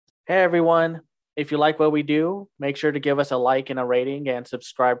Hey everyone, if you like what we do, make sure to give us a like and a rating and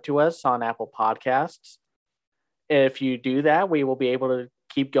subscribe to us on Apple Podcasts. If you do that, we will be able to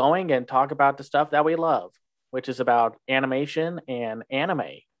keep going and talk about the stuff that we love, which is about animation and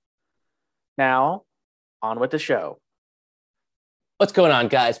anime. Now, on with the show. What's going on,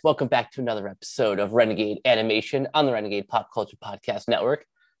 guys? Welcome back to another episode of Renegade Animation on the Renegade Pop Culture Podcast Network.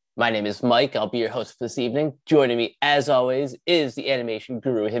 My name is Mike. I'll be your host for this evening. Joining me, as always, is the animation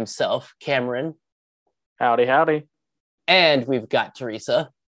guru himself, Cameron. Howdy, howdy. And we've got Teresa.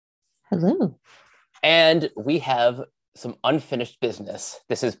 Hello. And we have some unfinished business.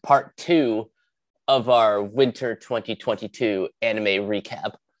 This is part 2 of our winter 2022 anime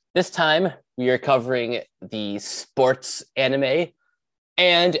recap. This time, we are covering the sports anime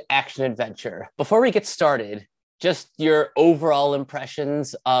and action adventure. Before we get started, just your overall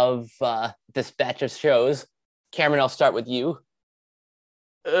impressions of this batch of shows. Cameron, I'll start with you.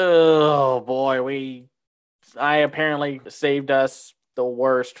 Oh boy, I apparently saved us the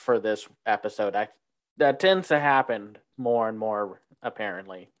worst for this episode. That tends to happen more and more,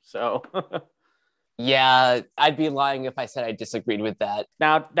 apparently. So Yeah, I'd be lying if I said I disagreed with that.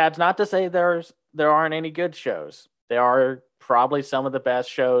 now that's not to say there aren't any good shows. There are probably some of the best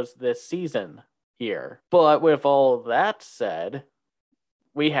shows this season here. But with all that said,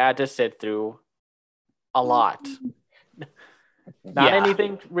 we had to sit through a lot. Not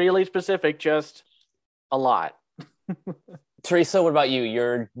anything really specific, just a lot. Teresa, what about you?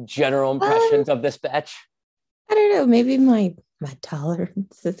 Your general impressions of this batch? I don't know. Maybe my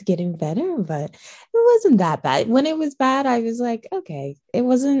tolerance is getting better, but it wasn't that bad. When it was bad, I was like, okay, it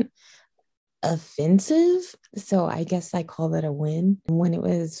wasn't offensive. So I guess I call that a win. When it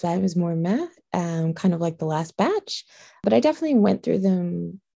was bad, it was more meh, kind of like the last batch. But I definitely went through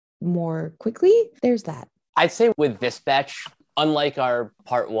them more quickly. There's that. I'd say with this batch, unlike our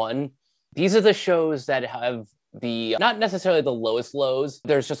part 1, these are the shows that have the not necessarily the lowest lows.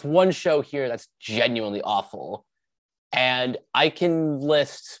 There's just one show here that's genuinely awful. And I can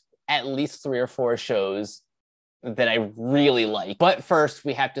list at least 3 or 4 shows that I really like. But first,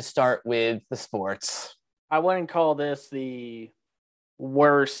 we have to start with the sports. I wouldn't call this the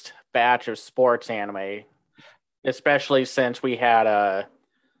worst batch of sports anime, especially since we had a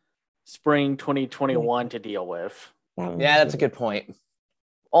spring 2021 to deal with. Yeah, that's a good point.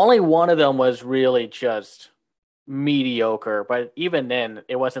 Only one of them was really just mediocre, but even then,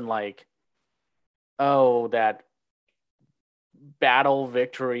 it wasn't like, oh, that Battle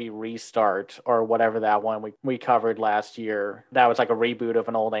Victory Restart or whatever that one we covered last year. That was like a reboot of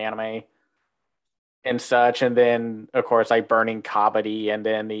an old anime and such. And then, of course, like Burning Kabaddi, and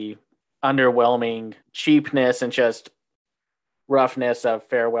then the underwhelming cheapness and just roughness of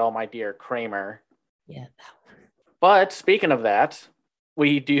Farewell, My Dear Kramer. Yeah, that one. But speaking of that,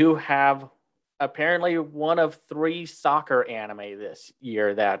 we do have apparently one of 3 soccer anime this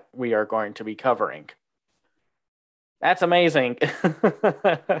year that we are going to be covering. That's amazing.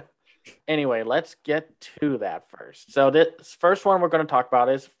 Anyway, let's get to that first. So this first one we're going to talk about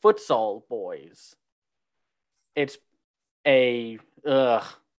is Futsal Boys. It's a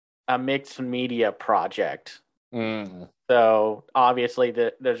mixed media project. So obviously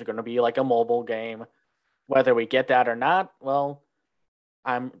there's going to be like a mobile game. Whether we get that or not, well,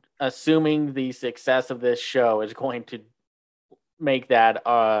 I'm assuming the success of this show is going to make that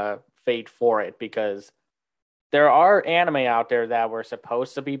fate for it, because there are anime out there that were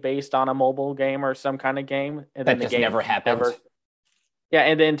supposed to be based on a mobile game or some kind of game, and then that just never happened. Yeah,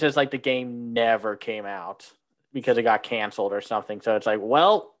 and then just like the game never came out because it got canceled or something. So it's like,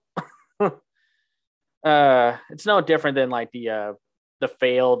 well, it's no different than like the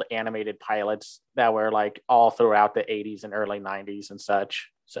failed animated pilots that were like all throughout the 80s and early 90s and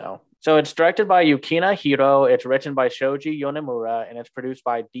such. So it's directed by Yukina Hiro, it's written by Shoji Yonemura, and it's produced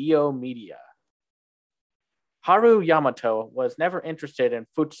by Dio Media. Haru Yamato was never interested in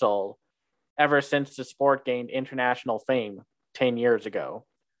futsal ever since the sport gained international fame 10 years ago.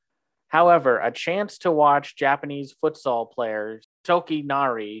 However, a chance to watch Japanese futsal players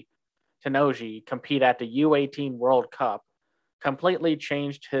Tokinari Tenoji compete at the U18 World Cup completely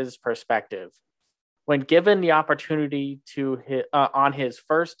changed his perspective. When given the opportunity on his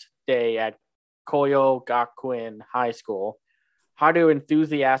first day at Koyo Gakuen High School, Haru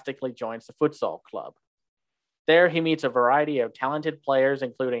enthusiastically joins the futsal club. There, he meets a variety of talented players,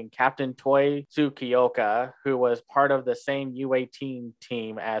 including Captain Toi Tsukioka, who was part of the same U18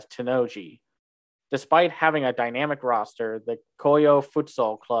 team as Tenoji. Despite having a dynamic roster, the Koyo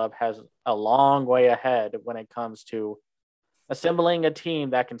Futsal Club has a long way ahead when it comes to assembling a team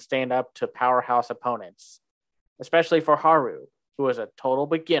that can stand up to powerhouse opponents, especially for Haru, who is a total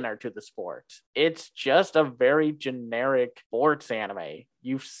beginner to the sport. It's just a very generic sports anime.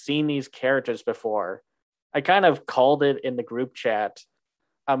 You've seen these characters before. I kind of called it in the group chat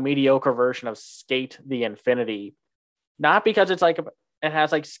a mediocre version of Skate the Infinity. Not because it's like it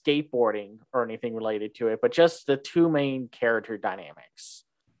has like skateboarding or anything related to it, but just the two main character dynamics.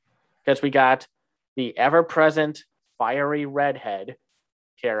 Because we got the ever-present fiery redhead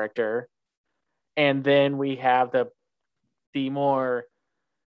character, and then we have the more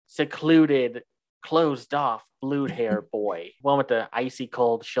secluded, closed off blue hair boy, one with the icy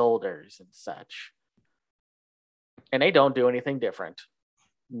cold shoulders and such. And they don't do anything different.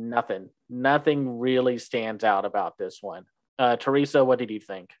 Nothing really stands out about this one. Teresa, what did you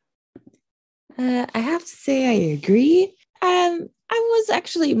think? I have to say I agree. I was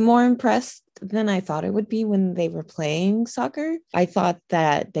actually more impressed than I thought it would be when they were playing soccer. I thought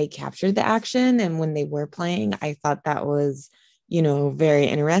that they captured the action, and when they were playing, I thought that was, very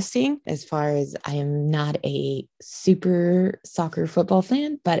interesting. As far as I am not a super soccer football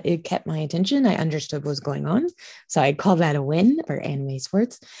fan, but it kept my attention. I understood what was going on. So I call that a win for anime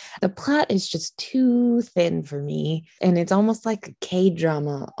sports. The plot is just too thin for me. And it's almost like a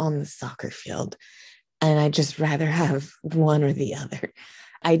K-drama on the soccer field. And I just rather have one or the other.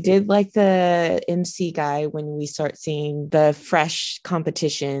 I did like the MC guy when we start seeing the fresh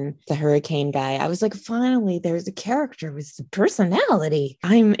competition, the hurricane guy. I was like, finally, there's a character with some personality.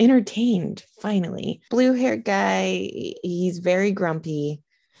 I'm entertained, finally. Blue haired guy, he's very grumpy.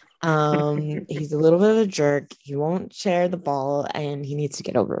 He's a little bit of a jerk. He won't share the ball and he needs to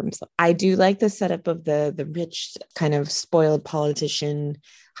get over himself. I do like the setup of the rich kind of spoiled politician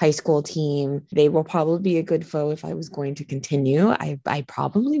high school team. They will probably be a good foe if I was going to continue. I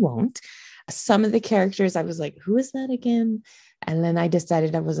probably won't. Some of the characters I was like, who is that again? And then I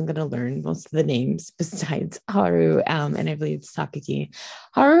decided I wasn't going to learn most of the names besides Haru, and I believe it's Sakaki.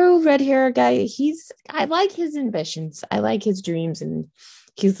 Haru, red hair guy, I like his ambitions. I like his dreams, and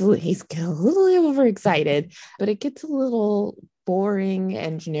he's a little overexcited, but it gets a little boring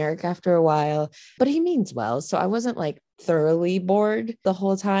and generic after a while, but he means well. So I wasn't like thoroughly bored the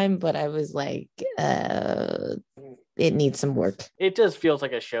whole time, but I was like, it needs some work. It just feels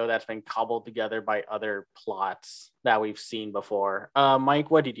like a show that's been cobbled together by other plots that we've seen before.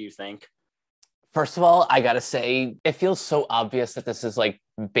 Mike, what did you think? First of all, I gotta say, it feels so obvious that this is like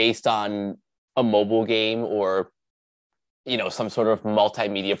based on a mobile game or some sort of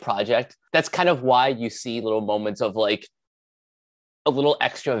multimedia project. That's kind of why you see little moments of like a little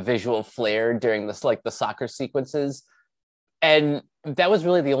extra visual flair during this, like the soccer sequences. And that was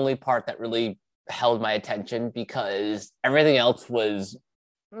really the only part that really held my attention, because everything else was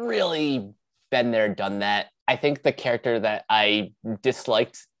really been there, done that. I think the character that I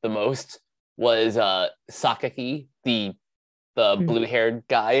disliked the most was Sakaki, the blue-haired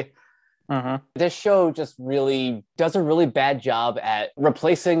guy. Uh-huh. This show just really does a really bad job at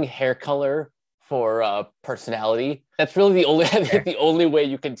replacing hair color for personality. That's really the only way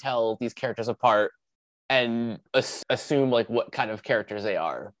you can tell these characters apart and assume like what kind of characters they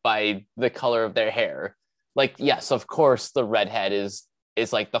are by the color of their hair. Like, yes, of course, the redhead is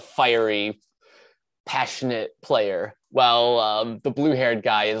like the fiery, passionate player, while the blue-haired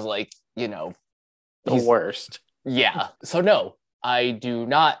guy is like, the worst. Yeah. So no, I do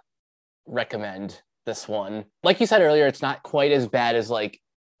not recommend this one. Like you said earlier, it's not quite as bad as like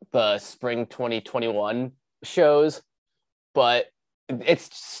the spring 2021 shows, but it's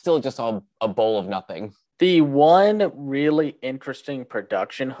still just a bowl of nothing. The one really interesting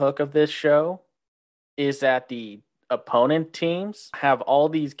production hook of this show is that the opponent teams have all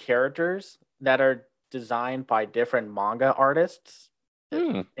these characters that are designed by different manga artists,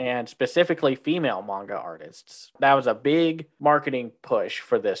 and specifically female manga artists. That was a big marketing push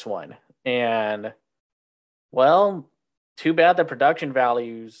for this one. And, well, too bad the production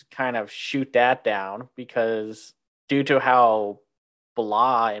values kind of shoot that down, because due to how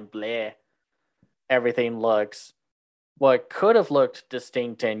blah and bleh everything looks, what could have looked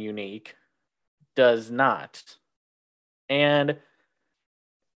distinct and unique does not. And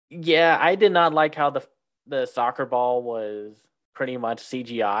yeah, I did not like how the soccer ball was pretty much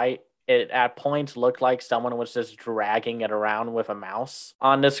CGI. It at points looked like someone was just dragging it around with a mouse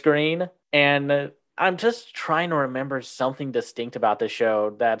on the screen. And I'm just trying to remember something distinct about the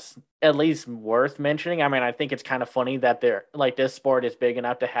show that's at least worth mentioning. I mean, I think it's kind of funny that they're like, this sport is big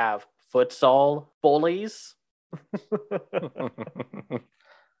enough to have futsal bullies.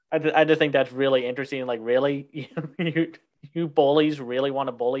 I just think that's really interesting. Like, really, you bullies really want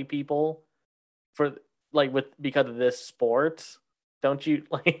to bully people for because of this sport? Don't you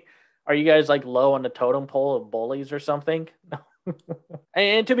like? Are you guys like low on the totem pole of bullies or something?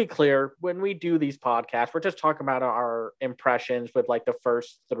 And to be clear, when we do these podcasts, we're just talking about our impressions with like the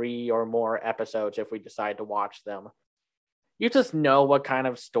first 3 or more episodes if we decide to watch them. You just know what kind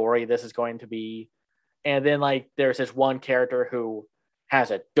of story this is going to be. And then like there's this one character who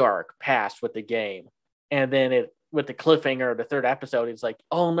has a dark past with the game. And then it with the cliffhanger of the 3rd episode, it's like,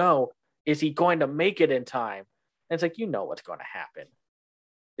 oh no, is he going to make it in time? And it's like, you know what's going to happen.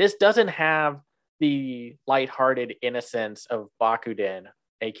 This doesn't have the lighthearted innocence of Bakuden,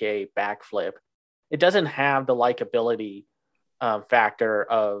 aka Backflip. It doesn't have the likability factor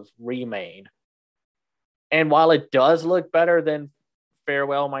of Remain. And while it does look better than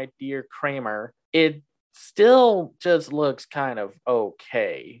Farewell, My Dear Kramer, it still just looks kind of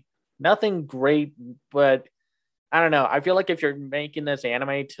okay. Nothing great, but I don't know. I feel like if you're making this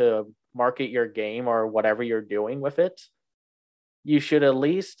anime to market your game or whatever you're doing with it, you should at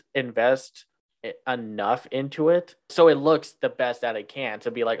least invest enough into it so it looks the best that it can,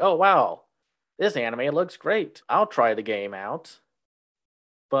 to be like, oh wow, this anime looks great, I'll try the game out.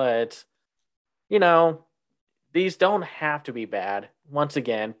 But these don't have to be bad. Once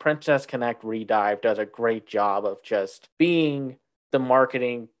again, Princess Connect Redive does a great job of just being the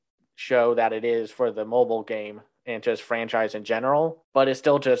marketing show that it is for the mobile game and just franchise in general, but it's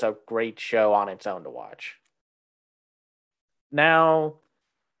still just a great show on its own to watch. Now,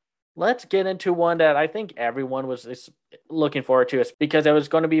 let's get into one that I think everyone was looking forward to, because it was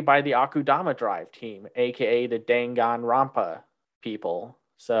going to be by the Akudama Drive team, aka the Danganronpa people.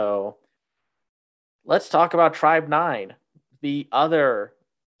 So let's talk about Tribe 9, the other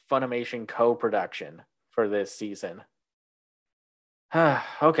Funimation co-production for this season.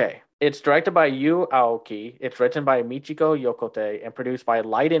 Okay. It's directed by Yu Aoki. It's written by Michiko Yokote and produced by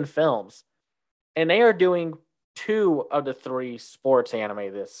Leiden Films. And they are doing 2 of the 3 sports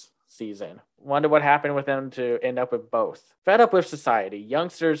anime this season. Wonder what happened with them to end up with both. Fed up with society,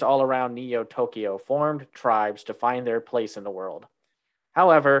 youngsters all around Neo Tokyo formed tribes to find their place in the world.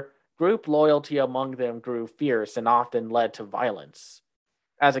 However, group loyalty among them grew fierce and often led to violence.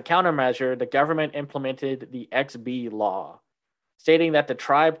 As a countermeasure, the government implemented the XB law, stating that the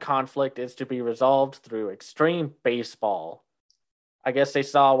tribe conflict is to be resolved through extreme baseball. I guess they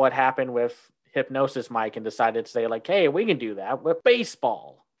saw what happened with Hypnosis Mike and decided to say, like, hey, we can do that with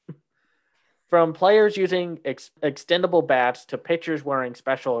baseball. From players using extendable bats to pitchers wearing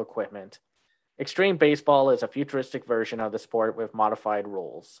special equipment, extreme baseball is a futuristic version of the sport with modified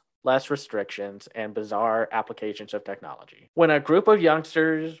rules, less restrictions, and bizarre applications of technology. When a group of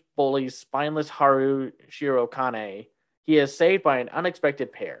youngsters bullies spineless Haru Shirokane, he is saved by an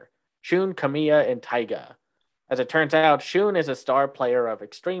unexpected pair, Shun Kamiya and Taiga. As it turns out, Shun is a star player of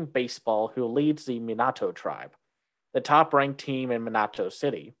extreme baseball who leads the Minato tribe, the top-ranked team in Minato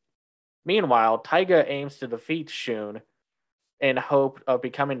City. Meanwhile, Taiga aims to defeat Shun in hope of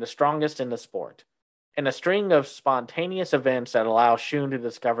becoming the strongest in the sport. In a string of spontaneous events that allow Shun to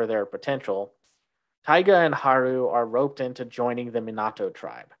discover their potential, Taiga and Haru are roped into joining the Minato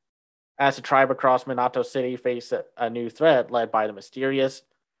tribe. As the tribe across Minato City face a new threat led by the mysterious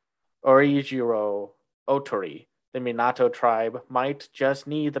Orijiro Otori, the Minato tribe might just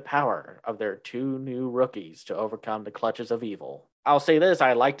need the power of their 2 new rookies to overcome the clutches of evil. I'll say this,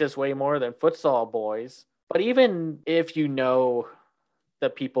 I like this way more than Futsal Boys, but even if you know the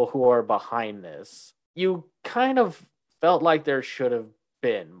people who are behind this, you kind of felt like there should have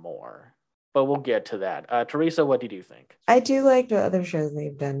been more. But we'll get to that. Teresa, what did you think? I do like the other shows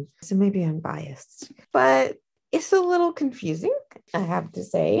they've done, so maybe I'm biased, but it's a little confusing, I have to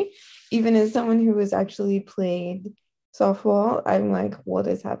say. Even as someone who has actually played softball, I'm like, what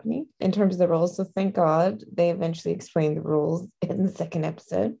is happening in terms of the rules? So thank God they eventually explained the rules in the 2nd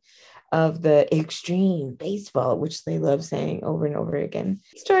episode of the extreme baseball, which they love saying over and over again.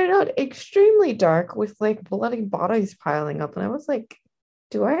 It started out extremely dark with like bloody bodies piling up, and I was like,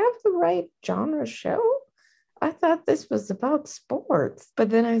 do I have the right genre show? I thought this was about sports, but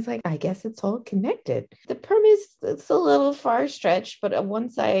then I was like, I guess it's all connected. The premise, it's a little far-stretched, but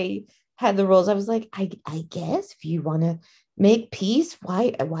once I had the rules, I was like, I guess if you want to make peace,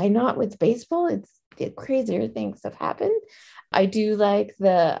 why not with baseball? It's crazier things have happened. I do like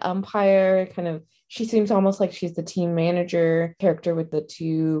the umpire kind of, she seems almost like she's the team manager character with the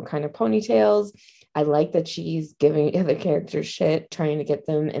 2 kind of ponytails. I like that she's giving other characters shit, trying to get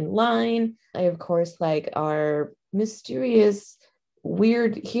them in line. I, of course, like our mysterious,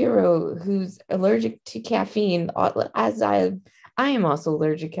 weird hero who's allergic to caffeine, as I am also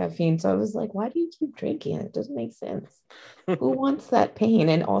allergic to caffeine. So I was like, why do you keep drinking? It doesn't make sense. Who wants that pain?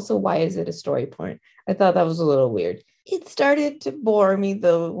 And also, why is it a story point? I thought that was a little weird. It started to bore me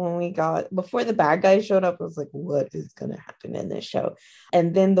though when we got before the bad guy showed up. I was like, what is gonna happen in this show?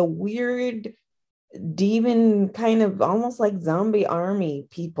 And then the weird demon kind of almost like zombie army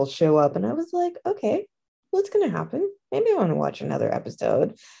people show up, and I was like, okay, what's gonna happen? Maybe I want to watch another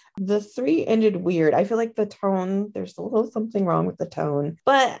episode. The three ended weird. I feel like the tone, there's a little something wrong with the tone,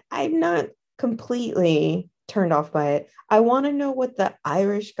 but I'm not completely turned off by it. I want to know what the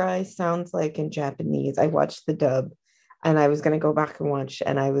Irish guy sounds like in Japanese. I watched the dub and I was going to go back and watch,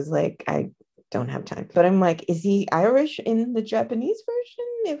 and I was like, I don't have time. But I'm like, is he Irish in the Japanese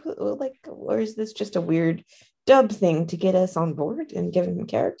version? If, like, or is this just a weird dub thing to get us on board and give him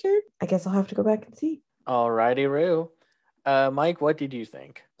character? I guess I'll have to go back and see. Alrighty, Rue. Mike, what did you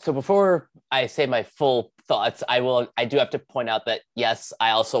think? So before I say my full thoughts, I do have to point out that yes,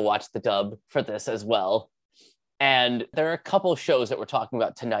 I also watched the dub for this as well. And there are a couple shows that we're talking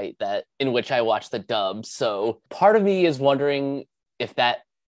about tonight that in which I watched the dub. So part of me is wondering if that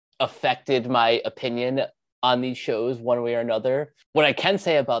affected my opinion on these shows one way or another. What I can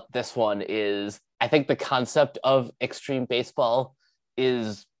say about this one is I think the concept of extreme baseball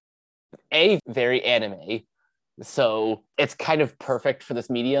is very anime. So it's kind of perfect for this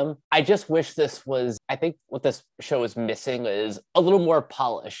medium. I just wish I think what this show is missing is a little more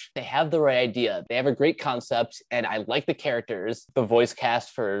polish. They have the right idea. They have a great concept, and I like the characters. The voice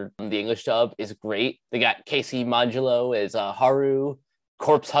cast for the English dub is great. They got Casey Mangelow as Haru.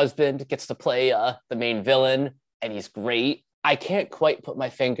 Corpse Husband gets to play the main villain, and he's great. I can't quite put my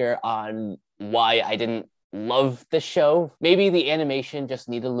finger on why I didn't love the show. Maybe the animation just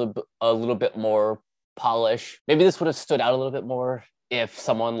needed a little bit more polish. Maybe this would have stood out a little bit more if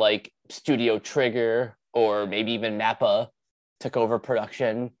someone like Studio Trigger or maybe even Nappa took over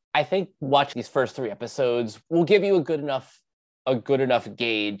production. I think watching these first 3 episodes will give you a good enough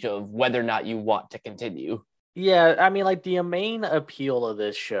gauge of whether or not you want to continue. Yeah, I mean, like, the main appeal of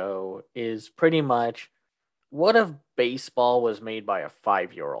this show is pretty much, what if baseball was made by a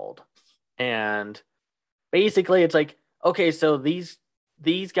 5-year-old? And basically it's like, okay, so these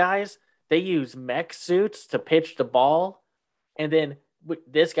guys, they use mech suits to pitch the ball, and then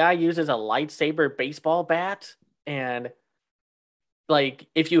this guy uses a lightsaber baseball bat, and like,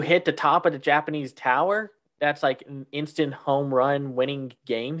 if you hit the top of the Japanese tower, that's like an instant home run winning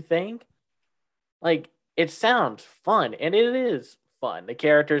game thing. Like, it sounds fun, and it is fun. The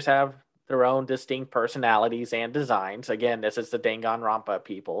characters have their own distinct personalities and designs. Again, this is the Danganronpa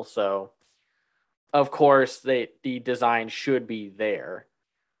people, so of course the design should be there.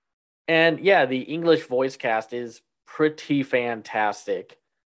 And yeah, the English voice cast is pretty fantastic.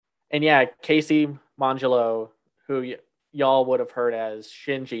 And yeah, Casey Mangelow, who y'all would have heard as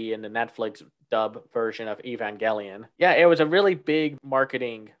Shinji in the Netflix dub version of Evangelion. Yeah, it was a really big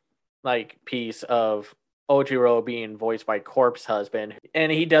marketing piece of Ojiro being voiced by Corpse Husband,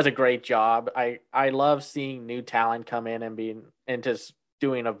 and he does a great job. I love seeing new talent come in and just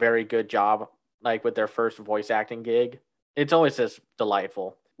doing a very good job, like with their first voice acting gig. It's always just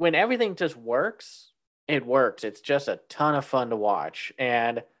delightful. When everything just works, it works. It's just a ton of fun to watch.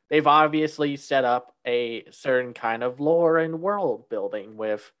 And they've obviously set up a certain kind of lore and world building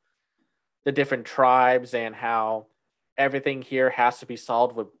with the different tribes and how everything here has to be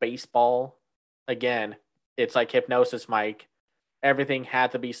solved with baseball. Again, it's like Hypnosis Mike. Everything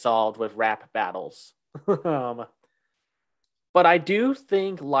had to be solved with rap battles. But I do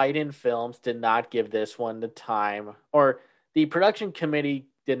think Leiden Films did not give this one the time, or the production committee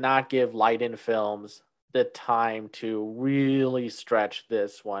did not give Leiden Films the time to really stretch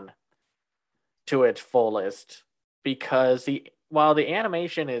this one to its fullest, because while the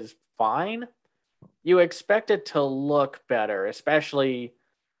animation is fine, you expect it to look better, especially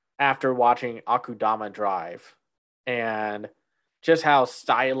after watching Akudama Drive and just how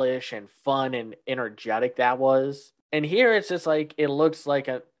stylish and fun and energetic that was. And here it's just like, it looks like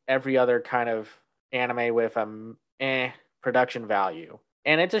every other kind of anime with production value.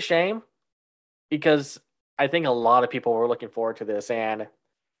 And it's a shame, because I think a lot of people were looking forward to this. And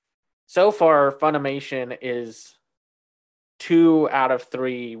so far, Funimation is 2 out of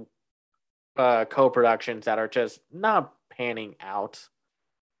 3 co-productions that are just not panning out,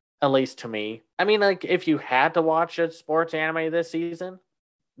 at least to me. I mean, like, if you had to watch a sports anime this season,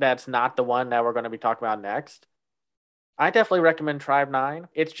 that's not the one that we're going to be talking about next, I definitely recommend Tribe 9.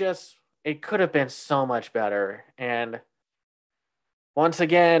 It's just, it could have been so much better. And once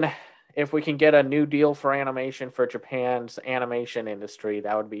again, if we can get a new deal for animation for Japan's animation industry,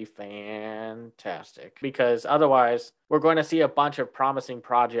 that would be fantastic. Because otherwise, we're going to see a bunch of promising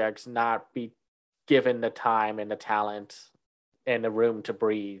projects not be given the time and the talent and the room to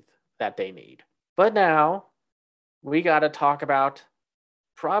breathe that they need. But now, we got to talk about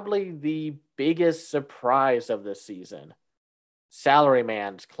probably the biggest surprise of the season,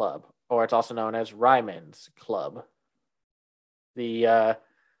 Salaryman's Club, or it's also known as Ryman's Club. The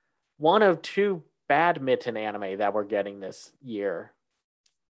one of two badminton anime that we're getting this year.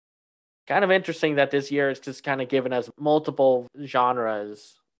 Kind of interesting that this year it's just kind of given us multiple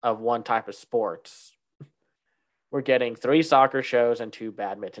genres of one type of sports. We're getting 3 soccer shows and 2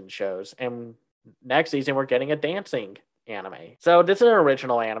 badminton shows. And next season, we're getting a dancing anime. So this is an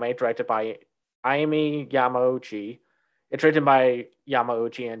original anime directed by Ayumi Yamauchi. It's written by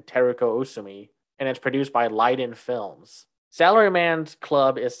Yamauchi and Teruko Usumi, and it's produced by Leiden Films. Salaryman's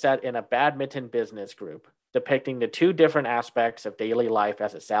Club is set in a badminton business group, depicting the 2 different aspects of daily life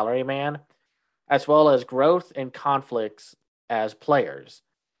as a salaryman, as well as growth and conflicts as players.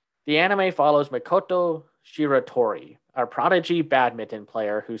 The anime follows Mikoto Shiratori, a prodigy badminton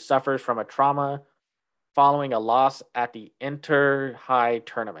player who suffers from a trauma following a loss at the Inter-High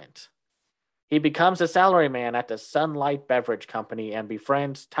tournament. He becomes a salaryman at the Sunlight Beverage Company and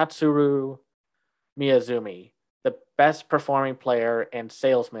befriends Tatsuru Miyazumi, the best performing player and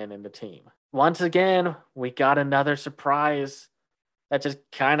salesman in the team. Once again, we got another surprise that just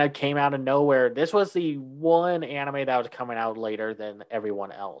kind of came out of nowhere. This was the one anime that was coming out later than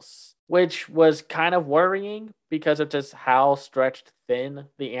everyone else, which was kind of worrying because of just how stretched thin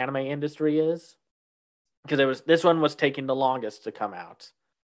the anime industry is. Because this one was taking the longest to come out.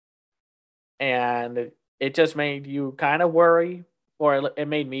 And it just made you kind of worry, or it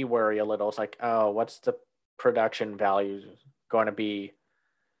made me worry a little. It's like, oh, what's the production value going to be?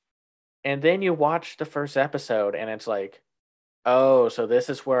 And then you watch the first episode and it's like, oh, so this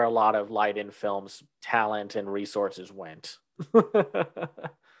is where a lot of Leiden Films talent and resources went.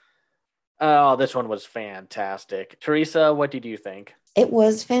 Oh, this one was fantastic. Teresa, what did you think? It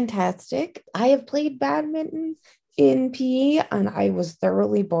was fantastic. I have played badminton in PE and I was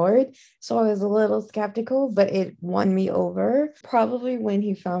thoroughly bored. So I was a little skeptical, but it won me over. Probably when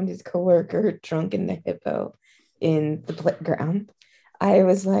he found his coworker drunk in the hippo in the playground. I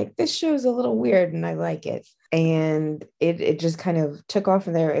was like, this show's a little weird and I like it. And it just kind of took off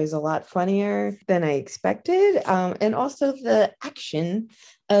from there. It was a lot funnier than I expected. And also the action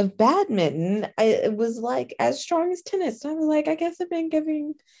of badminton, it was like as strong as tennis. I was like, I guess I've been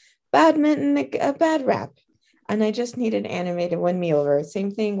giving badminton a bad rap. And I just needed anime to win me over.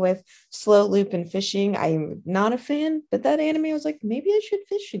 Same thing with Slow Loop and fishing. I'm not a fan, but that anime, I was like, maybe I should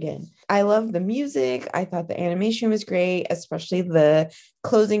fish again. I love the music. I thought the animation was great, especially the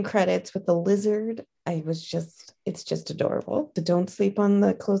closing credits with the lizard. It's just adorable. So don't sleep on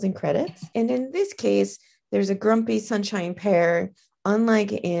the closing credits. And in this case, there's a grumpy sunshine pair.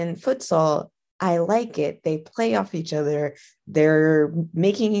 Unlike in futsal, I like it. They play off each other. They're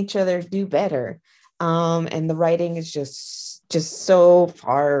making each other do better. And the writing is just so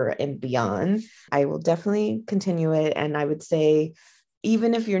far and beyond. I will definitely continue it. And I would say,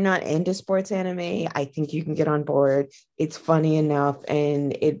 even if you're not into sports anime, I think you can get on board. It's funny enough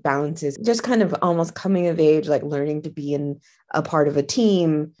and it balances just kind of almost coming of age, like learning to be in a part of a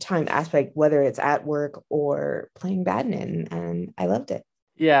team time aspect, whether it's at work or playing badminton. And I loved it.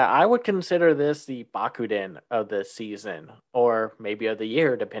 Yeah, I would consider this the Bakuden of the season, or maybe of the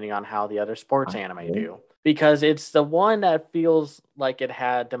year, depending on how the other sports anime do. Because it's the one that feels like it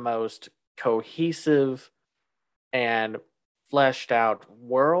had the most cohesive and fleshed out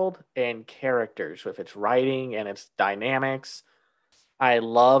world and characters with its writing and its dynamics. I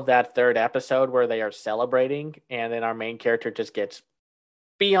love that 3rd episode where they are celebrating, and then our main character just gets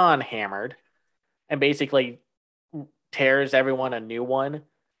beyond hammered and basically tears everyone a new one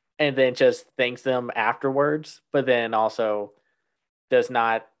and then just thanks them afterwards, but then also does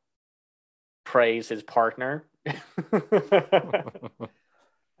not praise his partner. I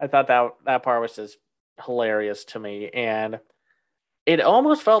thought that part was just hilarious to me. And it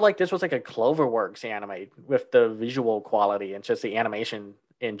almost felt like this was like a Cloverworks anime with the visual quality and just the animation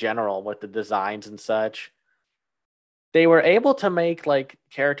in general with the designs and such. They were able to make like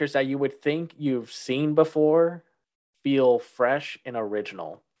characters that you would think you've seen before feel fresh and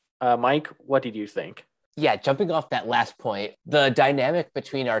original. Mike, what did you think? Yeah, jumping off that last point, the dynamic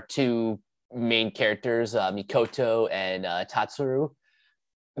between our 2 main characters, Mikoto and Tatsuru,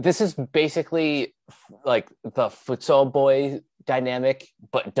 this is basically like the futsal boy dynamic,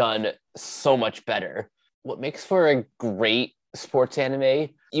 but done so much better. What makes for a great sports anime,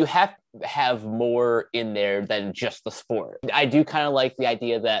 you have to have more in there than just the sport. I do kind of like the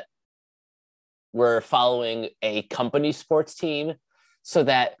idea that we're following a company sports team so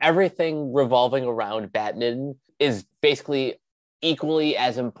that everything revolving around badminton is basically equally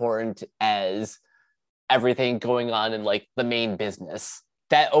as important as everything going on in like the main business.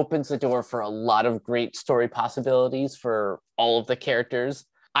 That opens the door for a lot of great story possibilities for all of the characters.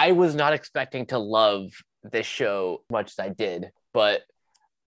 I was not expecting to love this show much as I did, but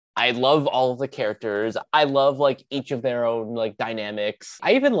I love all of the characters. I love like each of their own like dynamics.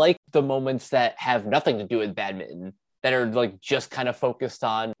 I even like the moments that have nothing to do with badminton, that are like just kind of focused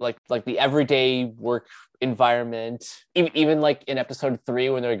on like the everyday work environment. Even like in episode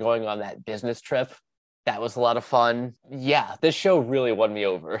 3 when they're going on that business trip, that was a lot of fun. Yeah, this show really won me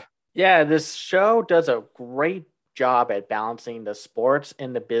over. Yeah, this show does a great job at balancing the sports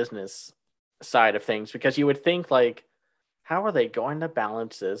and the business side of things, because you would think like, how are they going to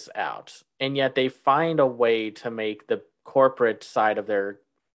balance this out? And yet they find a way to make the corporate side of their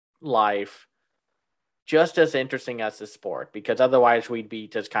life just as interesting as the sport, because otherwise we'd be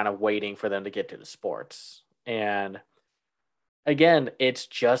just kind of waiting for them to get to the sports. And again, it's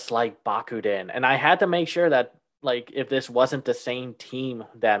just like Bakuden. And I had to make sure that like if this wasn't the same team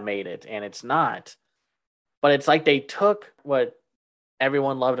that made it, and it's not. But it's like they took what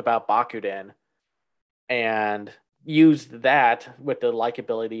everyone loved about Bakuden and used that with the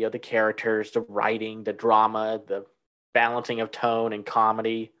likability of the characters, the writing, the drama, the balancing of tone and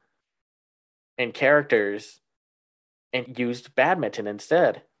comedy and characters, and used badminton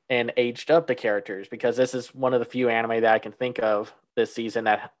instead and aged up the characters, because this is one of the few anime that I can think of this season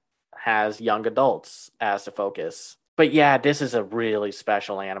that has young adults as the focus. But yeah, this is a really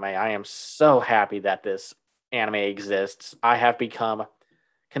special anime. I am so happy that this anime exists. I have become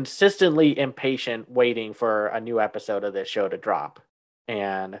consistently impatient waiting for a new episode of this show to drop.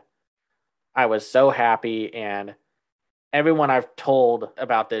 And I was so happy, and everyone I've told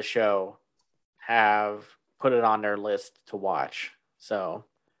about this show have put it on their list to watch. So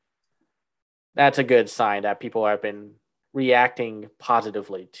that's a good sign that people have been reacting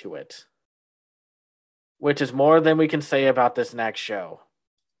positively to it, which is more than we can say about this next show.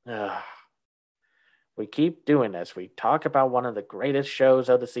 Ugh. We keep doing this. We talk about one of the greatest shows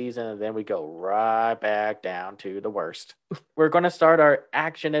of the season, and then we go right back down to the worst. We're going to start our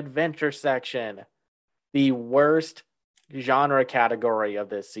action adventure section, the worst genre category of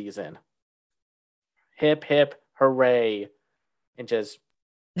this season. Hip, hip, hooray, and just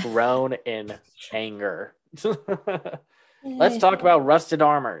groan in anger. Let's talk about Rusted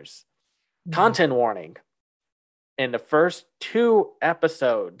Armors. Content warning. In the first 2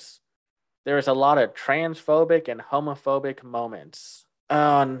 episodes, there is a lot of transphobic and homophobic moments.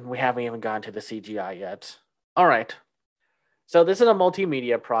 Oh, and we haven't even gotten to the CGI yet. All right. So this is a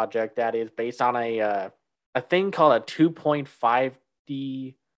multimedia project that is based on a thing called a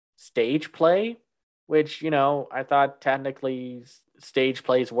 2.5D stage play, which, you know, I thought technically stage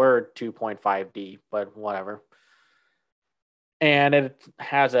plays were 2.5D, but whatever. And it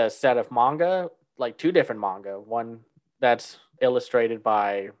has a set of manga, like 2 different manga. One that's illustrated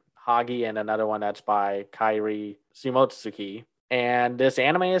by Hagi and another one that's by Kairi Shimotsuki. And this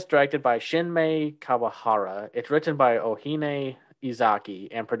anime is directed by Shinmei Kawahara. It's written by Ohine Izaki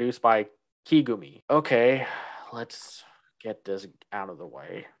and produced by Kigumi. Okay, let's get this out of the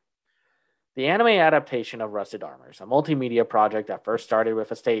way. The anime adaptation of Rusted Armors, a multimedia project that first started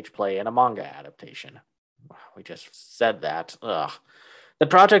with a stage play and a manga adaptation. We just said that. Ugh. The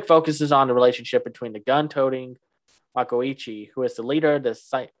project focuses on the relationship between the gun-toting Makoichi, who is the leader of the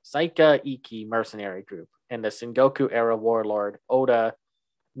Saika Iki mercenary group, and the Sengoku-era warlord Oda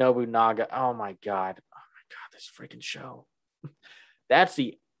Nobunaga. Oh my god, this freaking show. That's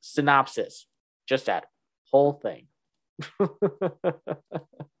the synopsis. Just that whole thing.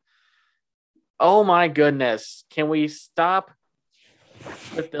 Oh my goodness. Can we stop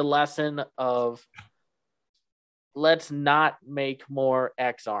with the lesson of let's not make more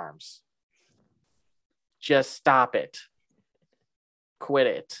X arms? Just stop it. Quit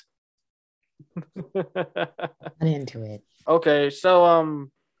it. Not into it. Okay, so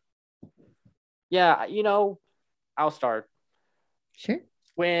yeah, you know, I'll start. Sure.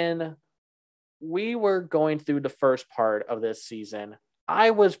 When we were going through the first part of this season, I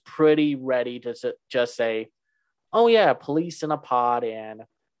was pretty ready to just say, oh yeah, Police in a Pod and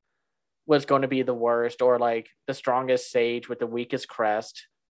was going to be the worst, or like the strongest sage with the weakest crest,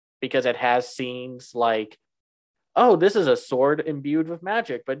 because it has scenes like, oh, this is a sword imbued with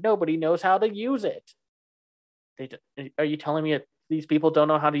magic, but nobody knows how to use it. Are you telling me that these people don't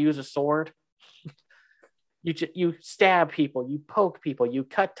know how to use a sword? You stab people, you poke people, you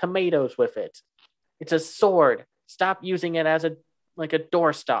cut tomatoes with it. It's a sword. Stop using it as a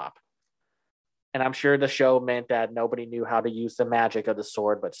doorstop. And I'm sure the show meant that nobody knew how to use the magic of the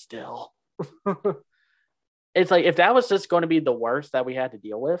sword, but still. It's like, if that was just going to be the worst that we had to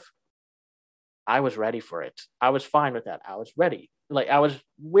deal with, I was ready for it. I was fine with that. I was ready. Like, I was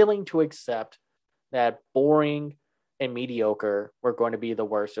willing to accept that boring and mediocre were going to be the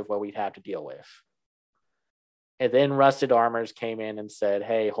worst of what we'd have to deal with. And then Rusted Armors came in and said,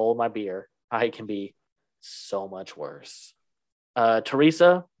 hey, hold my beer. I can be so much worse.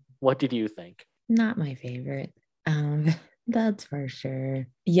 Teresa, what did you think? Not my favorite. That's for sure.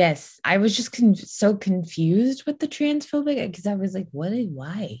 Yes, I was just so confused with the transphobic because I was like,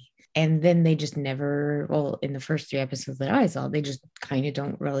 why? And then they just never, well, in the first 3 episodes that I saw, they just kind of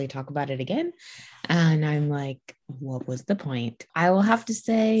don't really talk about it again. And I'm like, what was the point? I will have to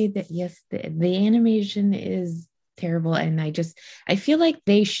say that, yes, the animation is terrible. And I feel like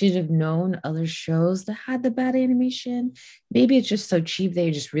they should have known other shows that had the bad animation. Maybe it's just so cheap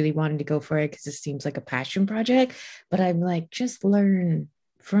they just really wanted to go for it because it seems like a passion project. But I'm like, just learn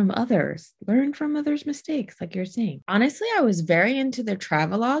from others' mistakes, like you're saying. Honestly, I was very into their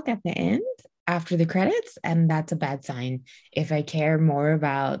travelogue at the end after the credits, and that's a bad sign. If I care more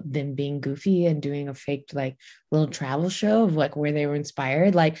about them being goofy and doing a fake like little travel show of like where they were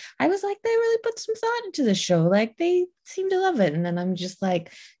inspired, like I was like, they really put some thought into the show, like they seem to love it. And then I'm just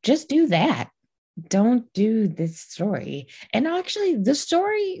like, just do that, don't do this story. And actually the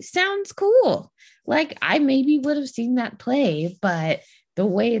story sounds cool. Like I maybe would have seen that play, but the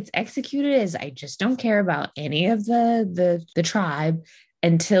way it's executed is I just don't care about any of the tribe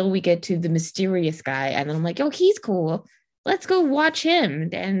until we get to the mysterious guy. And then I'm like, oh, he's cool. Let's go watch him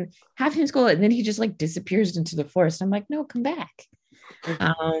and have him school. And then he just like disappears into the forest. I'm like, no, come back.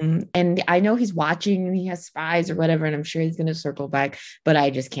 And I know he's watching and he has spies or whatever, and I'm sure he's gonna circle back, but I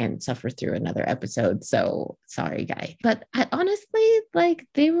just can't suffer through another episode. So sorry, guy. But I honestly like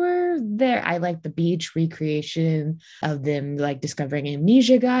they were there. I like the beach recreation of them like discovering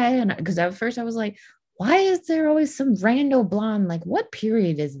amnesia guy. And because at first I was like, why is there always some rando blonde? Like, what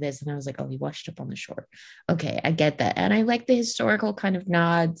period is this? And I was like, oh, he washed up on the shore. Okay, I get that. And I like the historical kind of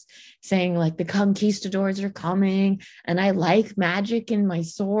nods saying like the conquistadors are coming. And I like magic in my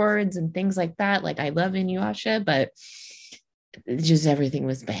swords and things like that. Like, I love Inuyasha, but just everything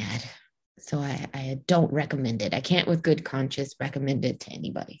was bad. So I don't recommend it. I can't with good conscience recommend it to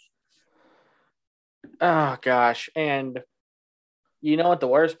anybody. Oh, gosh. And you know what the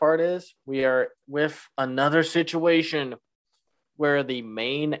worst part is? We are with another situation where the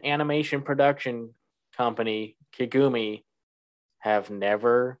main animation production company, Kigumi, have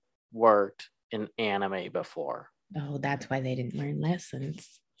never worked in anime before. Oh, that's why they didn't learn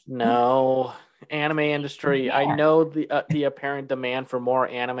lessons. No, anime industry. Yeah. I know the apparent demand for more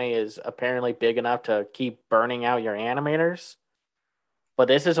anime is apparently big enough to keep burning out your animators, but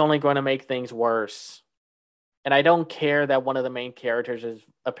this is only going to make things worse. And I don't care that one of the main characters is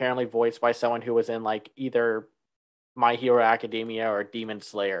apparently voiced by someone who was in like either My Hero Academia or Demon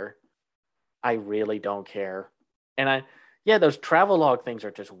Slayer. I really don't care. And yeah, those travelogue things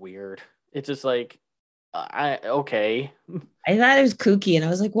are just weird. It's just like, okay. I thought it was kooky, and I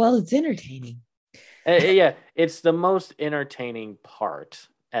was like, well, it's entertaining. Yeah, it's the most entertaining part,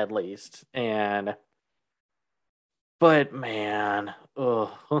 at least. But man, they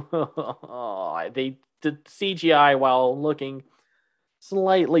did CGI while looking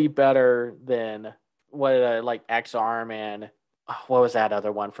slightly better than what like X Arm and what was that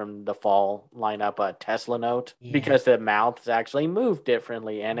other one from the fall lineup, Tesla Note, Yeah. because the mouths actually move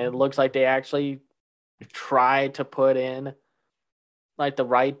differently, and it looks like they actually tried to put in like the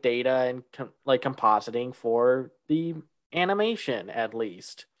right data and like compositing for the animation at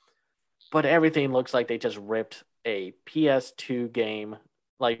least. But everything looks like they just ripped a PS2 game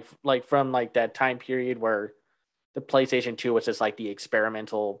like from like that time period where the PlayStation 2 was just like the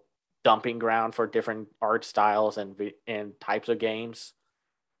experimental dumping ground for different art styles and types of games.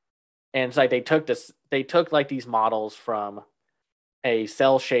 And it's like they took like these models from a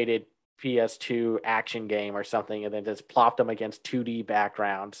cell shaded PS2 action game or something and then just plopped them against 2D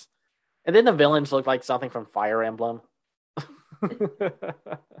backgrounds. And then the villains look like something from Fire Emblem.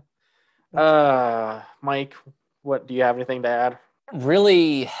 Mike, what do you have anything to add?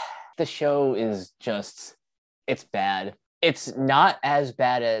 Really, the show is just, it's bad. It's not as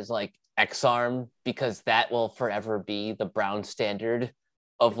bad as like X-Arm because that will forever be the brown standard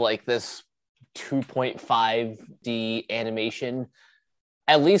of like this 2.5D animation.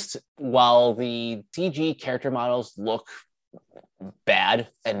 At least while the DG character models look bad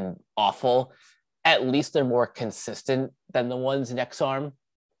and awful, at least they're more consistent than the ones in X-Arm.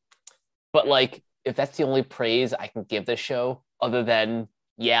 But like, if that's the only praise I can give this show, other than,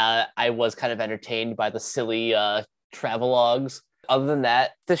 yeah, I was kind of entertained by the silly travelogues. Other than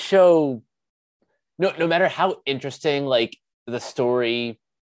that, the show, no matter how interesting like the story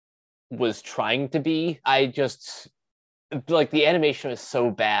was trying to be. I just like the animation is so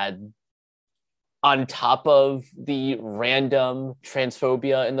bad on top of the random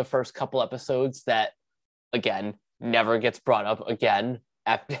transphobia in the first couple episodes that again never gets brought up again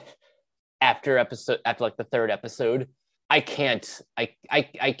after like the third episode. I can't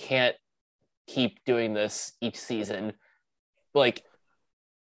keep doing this each season. Like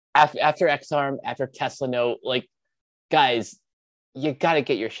after X-Arm, after Tesla Note, like guys, you got to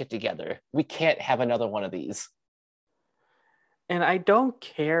get your shit together. We can't have another one of these. And I don't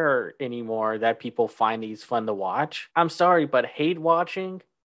care anymore that people find these fun to watch. I'm sorry, but hate watching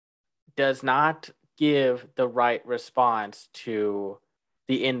does not give the right response to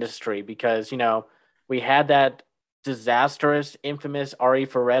the industry because, we had that disastrous, infamous Ari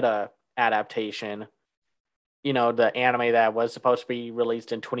Ferretta adaptation. The anime that was supposed to be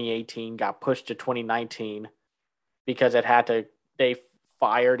released in 2018 got pushed to 2019 because they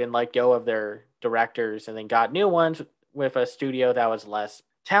fired and let go of their directors and then got new ones with a studio that was less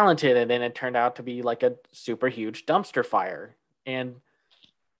talented. And then it turned out to be like a super huge dumpster fire. And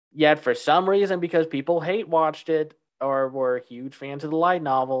yet for some reason, because people hate watched it or were huge fans of the light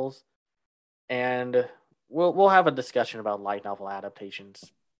novels, and we'll have a discussion about light novel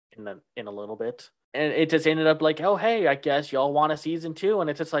adaptations in a little bit. And it just ended up like, oh, hey, I guess y'all want a season 2. And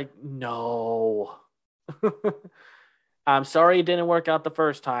it's just like, no. I'm sorry it didn't work out the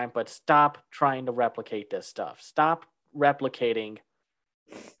first time, but stop trying to replicate this stuff. Stop replicating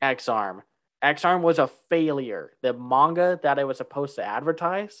X-Arm. X-Arm was a failure. The manga that it was supposed to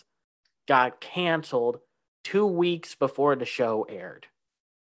advertise got canceled 2 weeks before the show aired.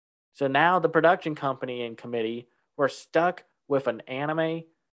 So now the production company and committee were stuck with an anime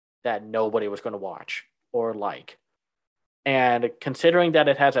that nobody was going to watch or like. And considering that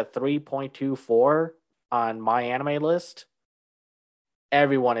it has a 3.24 on my anime list,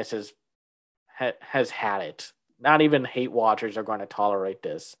 everyone has had it. Not even hate watchers are going to tolerate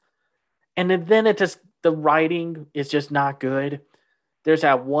this. And then the writing is just not good. There's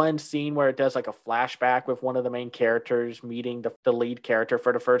that one scene where it does like a flashback with one of the main characters meeting the lead character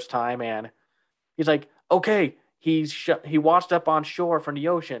for the first time. And he's like, okay, he washed up on shore from the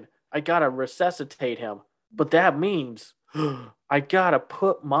ocean. I got to resuscitate him. But that means I got to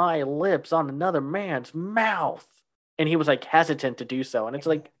put my lips on another man's mouth. And he was like hesitant to do so. And it's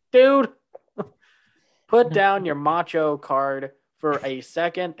like, dude, put down your macho card for a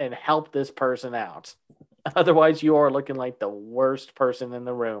second and help this person out. Otherwise, you are looking like the worst person in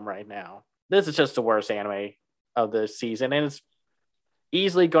the room right now. This is just the worst anime of the season. And it's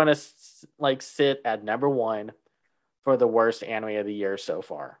easily going to sit at number 1 for the worst anime of the year so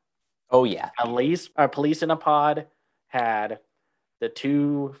far. Oh, yeah. At least Police in a Pod had the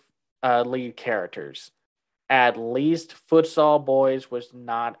 2 lead characters. At least Futsal Boys was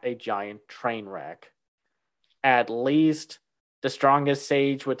not a giant train wreck. At least The Strongest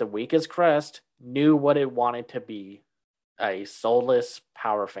Sage with the Weakest Crest knew what it wanted to be, a soulless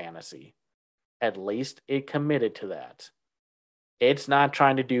power fantasy. At least it committed to that. It's not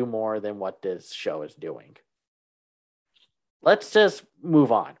trying to do more than what this show is doing. Let's just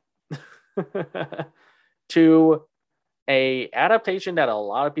move on to a adaptation that a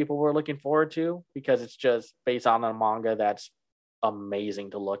lot of people were looking forward to because it's just based on a manga that's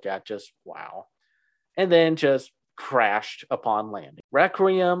amazing to look at. Just wow. And then just crashed upon landing.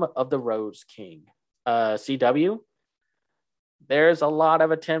 Requiem of the Rose King. CW. There's a lot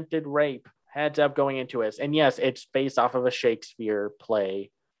of attempted rape. Heads up going into it. And yes, it's based off of a Shakespeare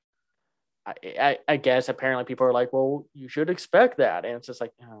play. I guess apparently people are like, well, you should expect that. And it's just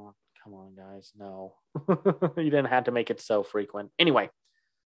like, oh, come on, guys. No. You didn't have to make it so frequent. Anyway,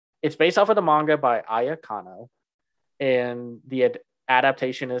 it's based off of the manga by Aya Kano. And the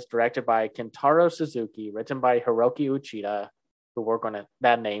adaptation is directed by Kentaro Suzuki, written by Hiroki Uchida, who we're going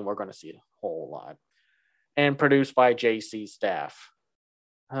to see a whole lot, and produced by JC Staff.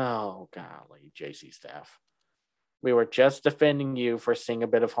 Oh, golly, JC Staff. We were just defending you for Sing a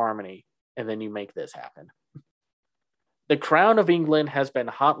Bit of Harmony, and then you make this happen. The crown of England has been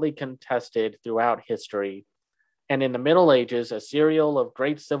hotly contested throughout history, and in the Middle Ages, a serial of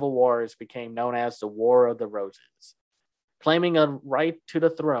great civil wars became known as the War of the Roses. Claiming a right to the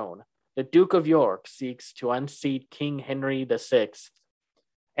throne, the Duke of York seeks to unseat King Henry VI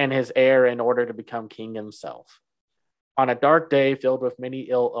and his heir in order to become king himself. On a dark day filled with many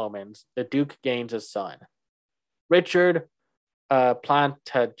ill omens, the Duke gains a son, Richard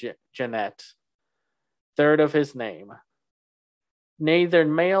Plantagenet, third of his name. Neither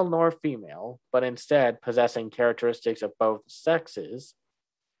male nor female, but instead possessing characteristics of both sexes,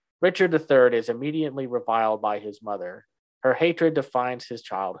 Richard III is immediately reviled by his mother. Her hatred defines his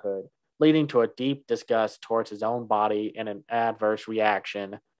childhood. leading to a deep disgust towards his own body and an adverse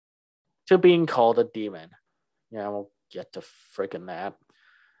reaction to being called a demon. Yeah, we'll get to freaking that.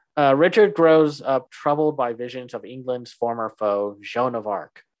 Richard grows up troubled by visions of England's former foe, Joan of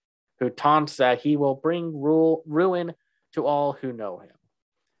Arc, who taunts that he will bring ruin to all who know him.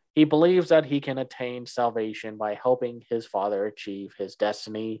 He believes that he can attain salvation by helping his father achieve his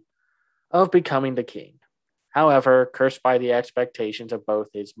destiny of becoming the king. However, cursed by the expectations of both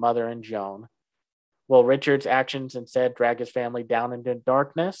his mother and Joan, will Richard's actions instead drag his family down into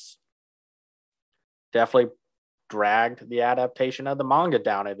darkness? Definitely dragged the adaptation of the manga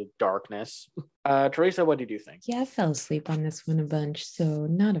down into darkness. Teresa, what did you think? Yeah, I fell asleep on this one a bunch, so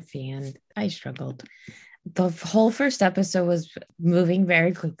not a fan. I struggled. The whole first episode was moving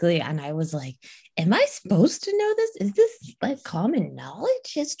very quickly, and I was like, am I supposed to know this? Is this like common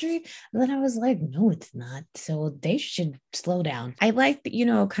knowledge history? And then I was like, no, it's not. So they should slow down. I like,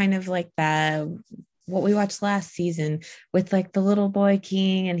 kind of like that what we watched last season with like the little boy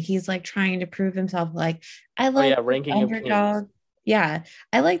king, and he's like trying to prove himself. Like, I like Ranking underdog. Yeah,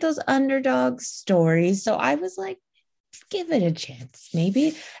 I like those underdog stories. So I was like, give it a chance,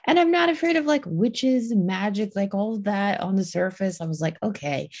 maybe. And I'm not afraid of like witches, magic, like all of that on the surface. I was like,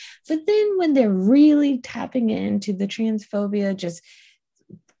 okay. But then when they're really tapping into the transphobia, just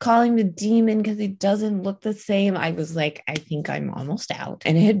calling the demon because he doesn't look the same, I was like, I think I'm almost out.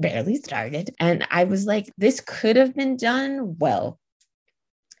 And it had barely started. And I was like, this could have been done well.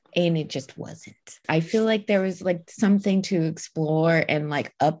 And it just wasn't. I feel like there was like something to explore and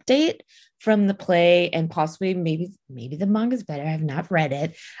like update from the play, and possibly maybe the manga's better. I've not read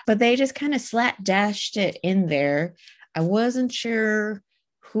it, but they just kind of slapdashed it in there. I wasn't sure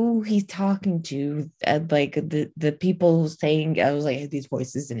who he's talking to, like the people saying, I was like, are these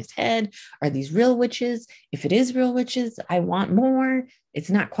voices in his head? Are these real witches? If it is real witches, I want more. It's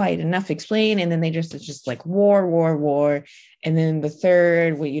not quite enough explained. And then it's just like war. And then the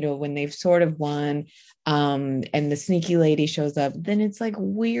third, when they've sort of won, and the sneaky lady shows up, then it's like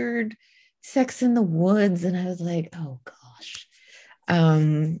weird Sex in the Woods. And I was like, oh gosh.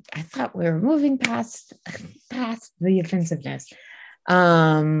 I thought we were moving past the offensiveness.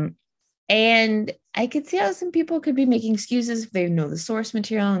 And I could see how some people could be making excuses if they know the source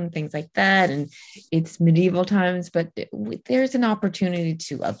material and things like that, and it's medieval times, but there's an opportunity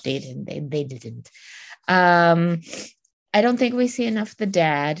to update, and they didn't. I don't think we see enough of the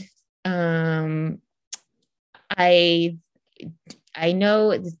dad. I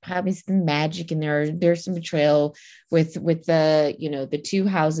know there's probably some magic, and there's some betrayal with the the two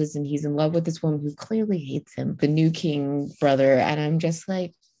houses, and he's in love with this woman who clearly hates him, the new king brother. And I'm just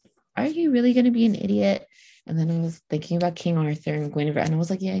like, are you really going to be an idiot? And then I was thinking about King Arthur and Guinevere, and I was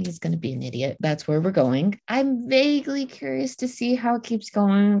like, yeah, he's going to be an idiot. That's where we're going. I'm vaguely curious to see how it keeps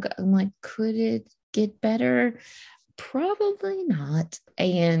going. I'm like, could it get better? Probably not.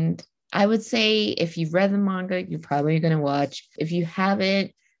 And I would say if you've read the manga, you're probably going to watch. If you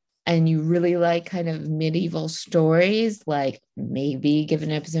haven't, and you really like kind of medieval stories, like maybe give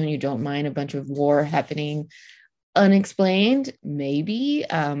an episode, you don't mind a bunch of war happening unexplained, maybe.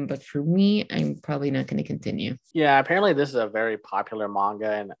 But for me, I'm probably not going to continue. Yeah, apparently this is a very popular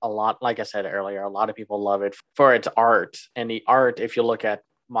manga, and a lot, like I said earlier, a lot of people love it for its art. And the art, if you look at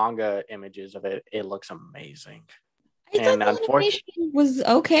manga images of it, it looks amazing. And unfortunately, was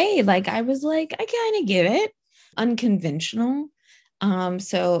okay. Like I was like, I kind of give it unconventional.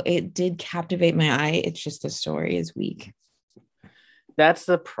 So it did captivate my eye. It's just the story is weak. That's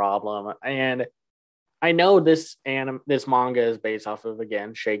the problem. And I know this manga is based off of,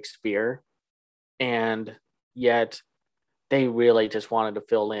 again, Shakespeare, and yet they really just wanted to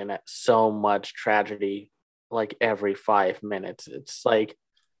fill in so much tragedy like every 5 minutes. It's like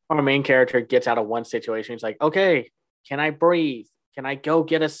our main character gets out of one situation. He's like, okay, can I breathe? Can I go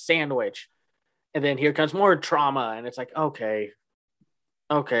get a sandwich? And then here comes more trauma. And it's like, okay.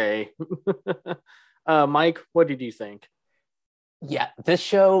 Mike, what did you think? Yeah, this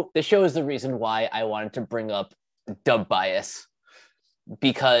show is the reason why I wanted to bring up dub bias,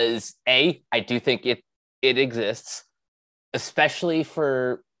 because I do think it exists, especially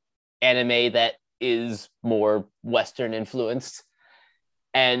for anime that is more Western influenced.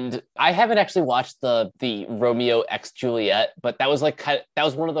 And I haven't actually watched the Romeo X Juliet, but that was that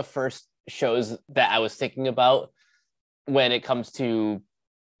was one of the first shows that I was thinking about when it comes to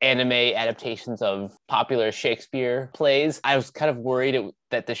anime adaptations of popular Shakespeare plays. I was kind of worried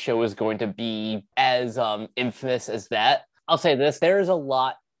that the show was going to be as infamous as that. I'll say this, there is a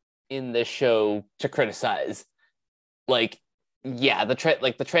lot in this show to criticize. Like, yeah, the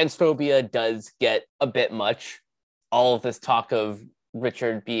transphobia does get a bit much. All of this talk of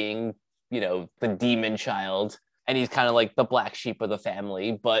Richard being the demon child, and he's kind of like the black sheep of the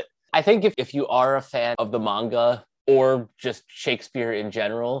family. But I think if you are a fan of the manga or just Shakespeare in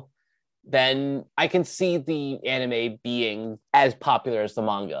general, then I can see the anime being as popular as the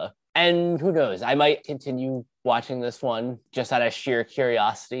manga. And who knows, I might continue watching this one just out of sheer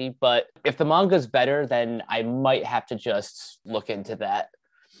curiosity. But if the manga's better, then I might have to just look into that.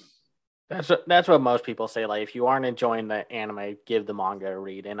 That's what most people say. Like, if you aren't enjoying the anime, give the manga a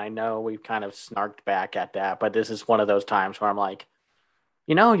read. And I know we've kind of snarked back at that, but this is one of those times where I'm like,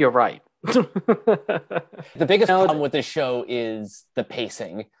 you're right. The biggest problem with this show is the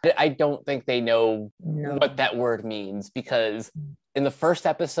pacing. I don't think they know what that word means, because in the first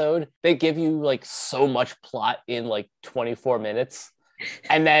episode, they give you like so much plot in like 24 minutes.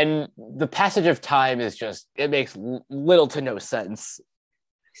 And then the passage of time is just, it makes little to no sense.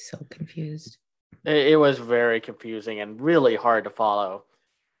 So confused. It was very confusing and really hard to follow.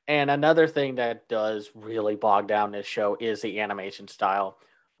 And another thing that does really bog down this show is the animation style.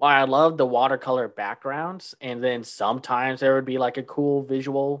 While I love the watercolor backgrounds, and then sometimes there would be like a cool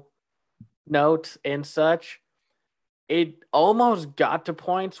visual note and such, it almost got to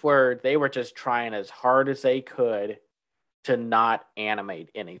points where they were just trying as hard as they could to not animate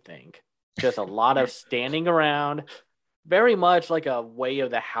anything. Just a lot of standing around, very much like a way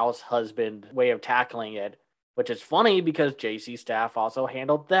of the house husband way of tackling it, which is funny because JC Staff also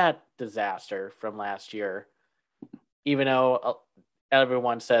handled that disaster from last year. Even though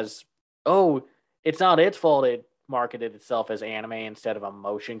everyone says, oh, it's not its fault it marketed itself as anime instead of a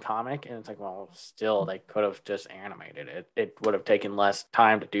motion comic. And it's like, well, still, they could have just animated it. It would have taken less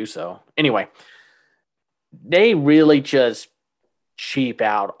time to do so. Anyway, they really just cheap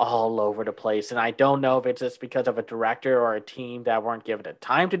out all over the place. And I don't know if it's just because of a director or a team that weren't given the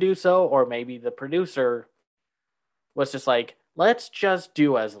time to do so, or maybe the producer was just like, let's just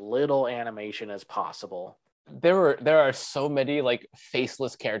do as little animation as possible. There are so many like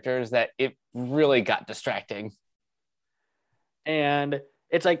faceless characters that it really got distracting. And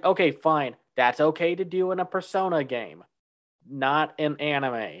it's like, okay, fine. That's okay to do in a Persona game, not in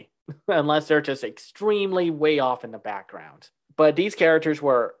anime, unless they're just extremely way off in the background. But these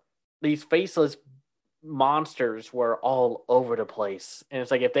faceless monsters were all over the place. And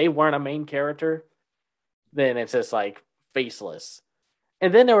it's like, if they weren't a main character, then it's just like faceless.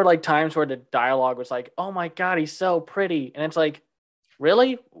 And then there were like times where the dialogue was like, oh my God, he's so pretty. And it's like,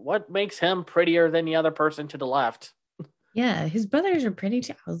 really? What makes him prettier than the other person to the left? Yeah, his brothers are pretty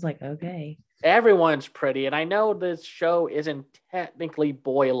too. I was like, okay. Everyone's pretty. And I know this show isn't technically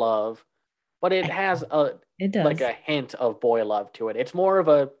boy love, but it has like a hint of boy love to it. It's more of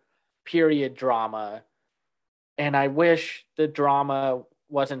a period drama. And I wish the drama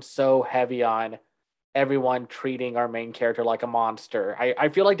wasn't so heavy on everyone treating our main character like a monster. I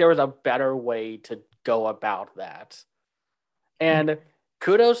feel like there was a better way to go about that. And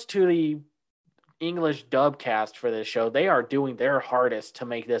kudos to the English dub cast for this show. They are doing their hardest to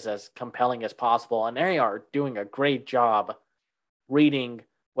make this as compelling as possible, and they are doing a great job reading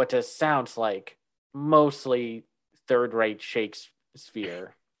what just sounds like mostly third-rate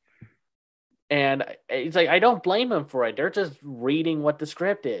Shakespeare. And it's like, I don't blame them for it. They're just reading what the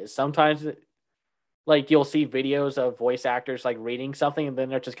script is. Sometimes, like, you'll see videos of voice actors like reading something, and then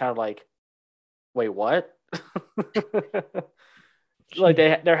they're just kind of like, wait, what? Like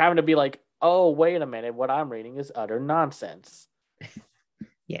they're having to be like, oh, wait a minute, what I'm reading is utter nonsense.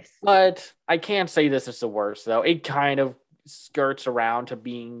 Yes. But I can't say this is the worst, though. It kind of skirts around to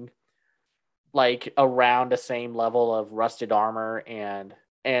being like around the same level of Rusted Armor and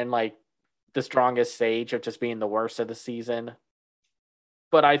like The Strongest Sage of just being the worst of the season.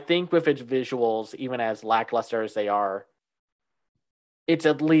 But I think with its visuals, even as lackluster as they are, it's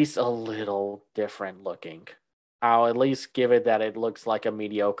at least a little different looking. I'll at least give it that it looks like a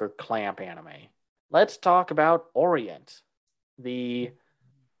mediocre Clamp anime. Let's talk about Orient, the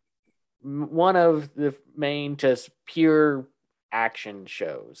one of the main just pure action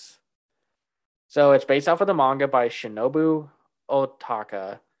shows. So it's based off of the manga by Shinobu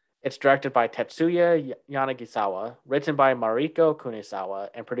Otaka. It's directed by Tetsuya Yanagisawa, written by Mariko Kunisawa,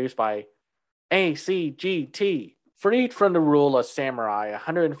 and produced by ACGT. Freed from the rule of samurai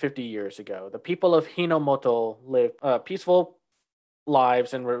 150 years ago, the people of Hinomoto lived peaceful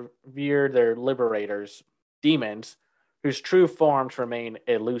lives and revered their liberators, demons, whose true forms remain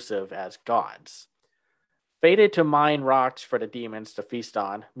elusive as gods. Fated to mine rocks for the demons to feast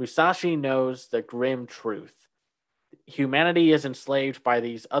on, Musashi knows the grim truth. Humanity is enslaved by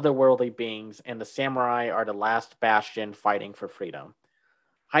these otherworldly beings, and the samurai are the last bastion fighting for freedom.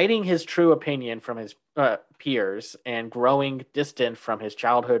 Hiding his true opinion from his peers and growing distant from his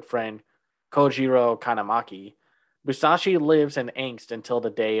childhood friend Kojiro Kanamaki, Musashi lives in angst until the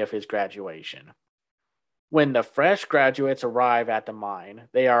day of his graduation. When the fresh graduates arrive at the mine,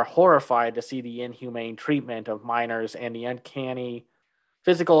 they are horrified to see the inhumane treatment of miners and the uncanny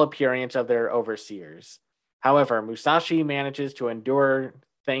physical appearance of their overseers. However, Musashi manages to endure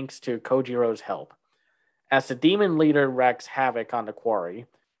thanks to Kojiro's help. As the demon leader wreaks havoc on the quarry,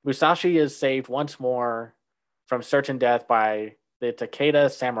 Musashi is saved once more from certain death by the Takeda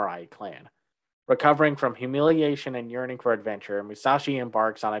samurai clan. Recovering from humiliation and yearning for adventure, Musashi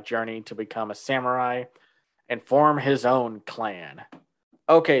embarks on a journey to become a samurai and form his own clan.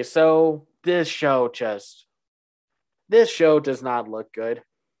 Okay, so this show does not look good.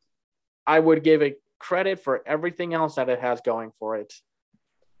 I would give it credit for everything else that it has going for it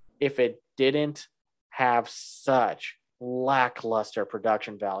if it didn't have such lackluster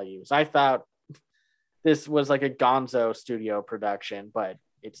production values. I thought this was like a Gonzo studio production, but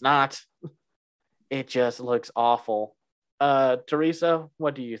it's not. It just looks awful. Teresa,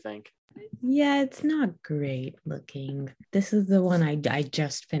 what do you think? Yeah, it's not great looking. This is the one I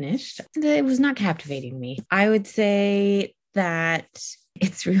just finished. It was not captivating me. I would say that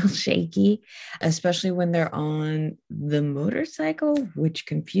it's real shaky, especially when they're on the motorcycle, which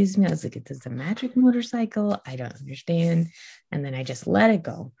confused me. I was like, is this a magic motorcycle? I don't understand. And then I just let it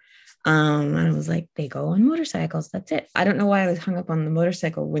go. And I was like, they go on motorcycles. That's it. I don't know why I was hung up on the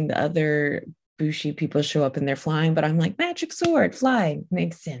motorcycle when the other Bushi people show up and they're flying, but I'm like, magic sword, flying,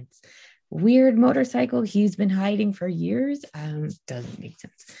 makes sense. Weird motorcycle he's been hiding for years. Doesn't make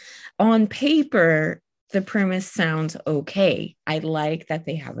sense. On paper, the premise sounds okay. I like that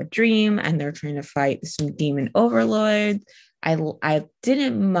they have a dream and they're trying to fight some demon overlords. I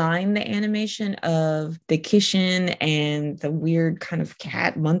didn't mind the animation of the Kishin and the weird kind of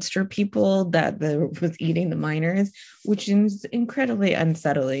cat monster people that was eating the miners, which is incredibly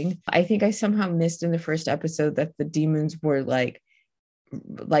unsettling. I think I somehow missed in the first episode that the demons were like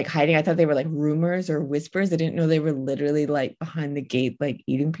hiding. I thought they were like rumors or whispers. I didn't know they were literally like behind the gate, like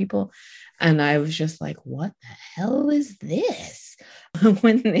eating people. And I was just like, what the hell is this?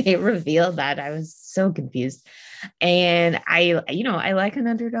 When they revealed that, I was so confused. And I like an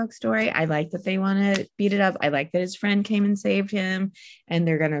underdog story. I like that they want to beat it up. I like that his friend came and saved him and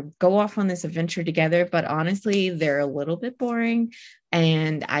they're going to go off on this adventure together. But honestly, they're a little bit boring.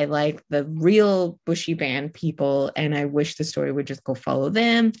 And I like the real Bushy Band people. And I wish the story would just go follow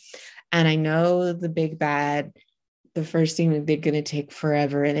them. And I know the big bad, the first thing they're going to take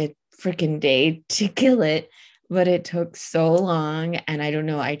forever and a freaking day to kill it. But it took so long. And I don't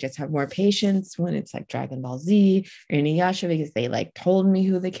know, I just have more patience when it's like Dragon Ball Z or Inuyasha because they like told me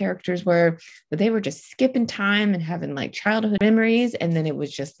who the characters were, but they were just skipping time and having like childhood memories. And then it was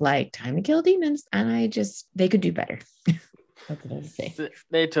just like time to kill demons. And they could do better. That's what I would say.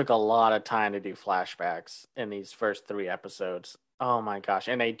 They took a lot of time to do flashbacks in these first 3 episodes. Oh my gosh.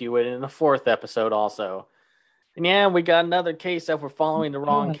 And they do it in the 4th episode also. And yeah, we got another case that we're following the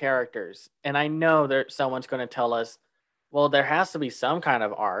wrong characters. And I know that someone's going to tell us, well, there has to be some kind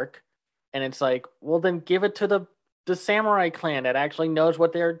of arc. And it's like, well, then give it to the samurai clan that actually knows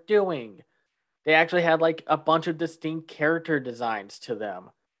what they're doing. They actually had like a bunch of distinct character designs to them.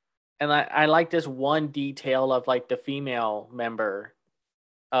 And I like this one detail of like the female member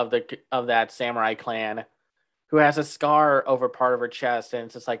of that samurai clan who has a scar over part of her chest, and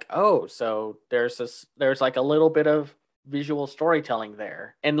it's just like, oh, so there's like a little bit of visual storytelling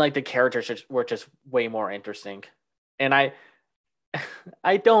there, and like the characters were just way more interesting. And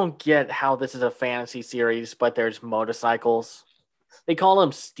I don't get how this is a fantasy series, but there's motorcycles. They call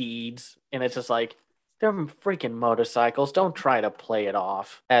them steeds, and it's just like they're freaking motorcycles. Don't try to play it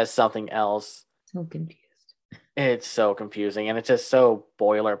off as something else. So confused. It's so confusing, and it's just so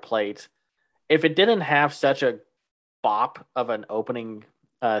boilerplate. If it didn't have such a bop of an opening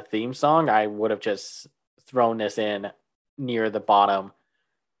theme song, I would have just thrown this in near the bottom,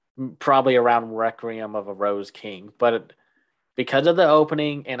 probably around Requiem of a Rose King. But because of the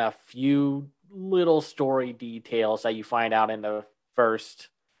opening and a few little story details that you find out in the 1st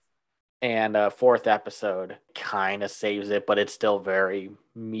and 4th episode, kind of saves it, but it's still very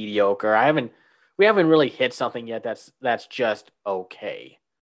mediocre. We haven't really hit something yet that's just okay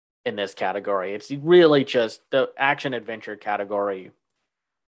in this category. It's really just the action adventure category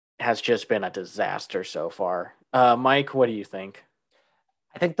has just been a disaster so far. Mike, what do you think?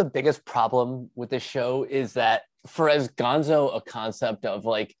 I think the biggest problem with this show is that for as gonzo a concept of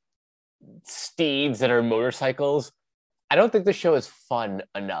like steeds that are motorcycles, I don't think the show is fun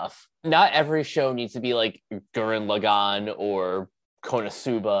enough. Not every show needs to be like Gurren Lagann or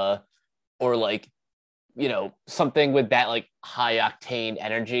Konosuba or like, something with that like high octane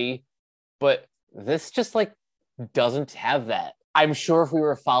energy. but this just like doesn't have that. I'm sure if we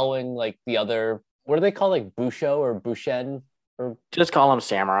were following like the other, what do they call, like Busho or Bushen or Just call him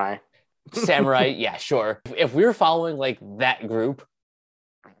Samurai. Samurai? Yeah, sure. If we were following like that group,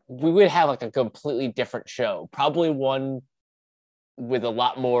 we would have like a completely different show. Probably one with a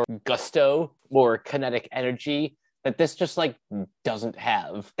lot more gusto, more kinetic energy that this just like doesn't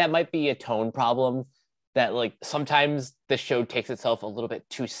have. That might be a tone problem that like sometimes the show takes itself a little bit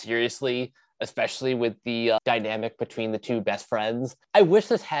too seriously, especially with the dynamic between the two best friends. I wish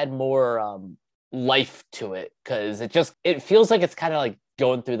this had more life to it because it feels like it's kind of like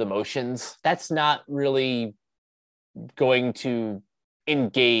going through the motions. That's not really going to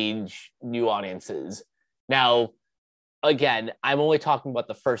engage new audiences. Now, again, I'm only talking about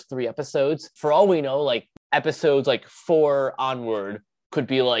the first 3 episodes. For all we know, like episodes like 4 onward could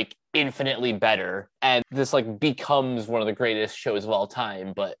be like infinitely better. And this like becomes one of the greatest shows of all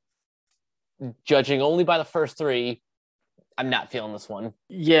time. But judging only by the first 3, I'm not feeling this one.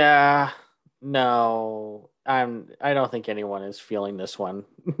 Yeah, no, I don't think anyone is feeling this one.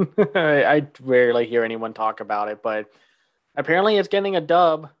 I rarely hear anyone talk about it, but apparently it's getting a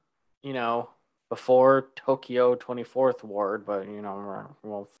dub, before Tokyo 24th Ward, but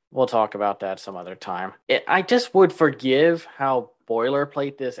we'll talk about that some other time. I just would forgive how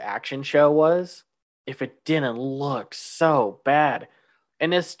boilerplate this action show was if it didn't look so bad.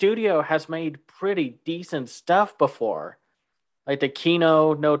 And this studio has made pretty decent stuff before, like the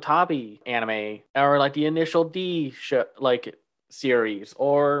Kino no Tabi anime, or like the Initial D show, like series,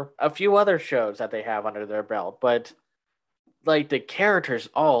 or a few other shows that they have under their belt. But like the characters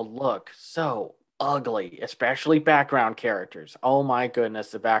all look so ugly, especially background characters. Oh my goodness,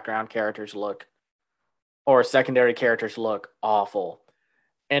 the background characters or secondary characters look awful.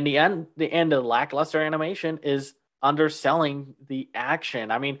 And the end of lackluster animation is underselling the action.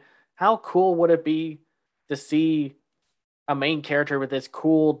 I mean, how cool would it be to see a main character with this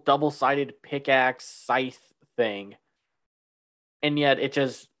cool double-sided pickaxe scythe thing, and yet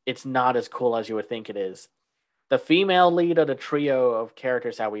it's not as cool as you would think it is. The female lead of the trio of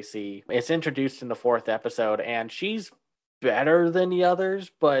characters that we see is introduced in the 4th episode, and she's better than the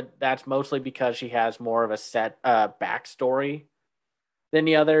others, but that's mostly because she has more of a set backstory than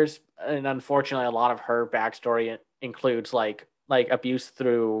the others. And unfortunately, a lot of her backstory includes like abuse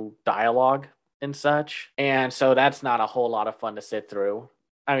through dialogue and such. And so that's not a whole lot of fun to sit through.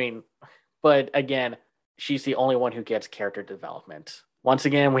 I mean, but again, she's the only one who gets character development. Once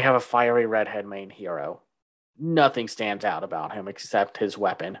again, we have a fiery redhead main hero. Nothing stands out about him except his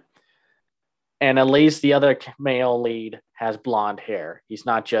weapon. And at least the other male lead has blonde hair. He's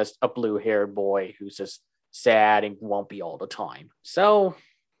not just a blue-haired boy who's just sad and won't be all the time. So,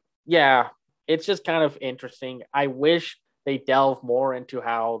 yeah, it's just kind of interesting. I wish they delve more into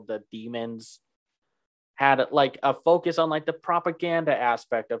how the demons had like a focus on like the propaganda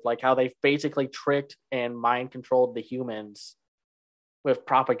aspect of like how they've basically tricked and mind controlled the humans with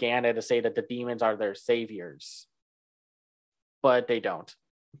propaganda to say that the demons are their saviors, but they don't.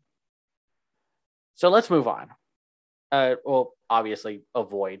 So let's move on. Well, obviously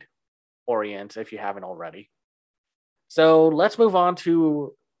avoid Orient if you haven't already. So let's move on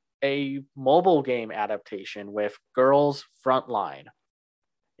to a mobile game adaptation with Girls Frontline.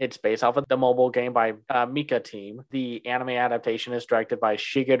 It's based off of the mobile game by Mika Team. The anime adaptation is directed by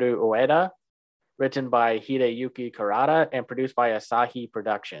Shigeru Ueda, written by Hideyuki Kurata, and produced by Asahi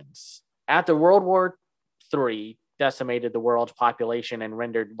Productions. After World War III decimated the world's population and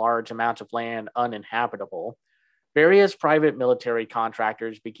rendered large amounts of land uninhabitable, various private military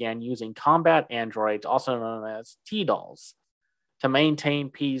contractors began using combat androids, also known as T-Dolls, to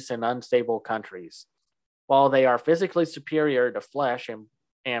maintain peace in unstable countries. While they are physically superior to flesh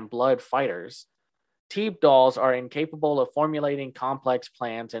and blood fighters, T-Dolls are incapable of formulating complex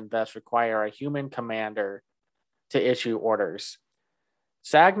plans and thus require a human commander to issue orders.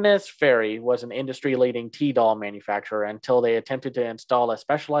 Cygnus Ferry was an industry-leading T-Doll manufacturer until they attempted to install a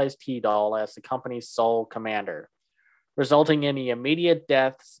specialized T-Doll as the company's sole commander, resulting in the immediate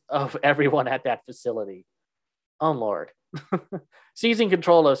deaths of everyone at that facility. Oh, Lord. Seizing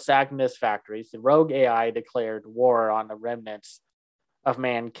control of Cygnus factories, the rogue AI declared war on the remnants of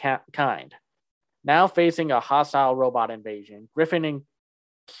mankind. Now facing a hostile robot invasion, Griffin and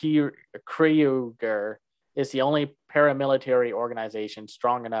Krieger is the only paramilitary organization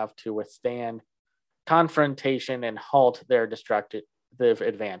strong enough to withstand confrontation and halt their destructive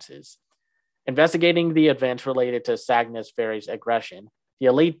advances. Investigating the events related to Cygnus Ferry's aggression, the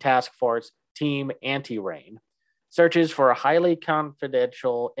elite task force Team Anti-Rain searches for highly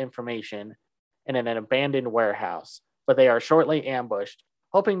confidential information in an abandoned warehouse, but they are shortly ambushed.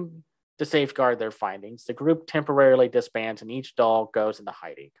 Hoping To safeguard their findings, the group temporarily disbands and each doll goes into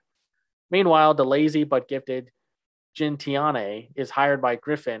hiding. Meanwhile, the lazy but gifted Gentiane is hired by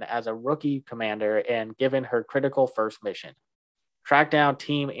Griffin as a rookie commander and given her critical first mission: track down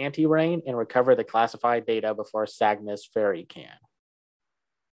Team Anti-Rain and recover the classified data before Sagnus Ferry can.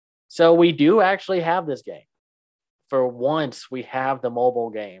 So we do actually have this game. For once, we have the mobile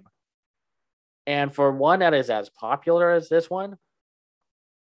game. And for one that is as popular as this one,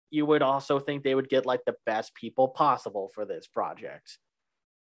 you would also think they would get like the best people possible for this project.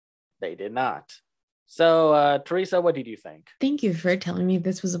 They did not. So, Teresa, what did you think? Thank you for telling me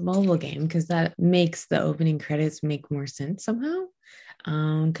this was a mobile game, because that makes the opening credits make more sense somehow.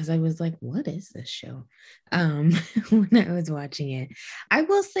 Because I was like, what is this show? When I was watching it. I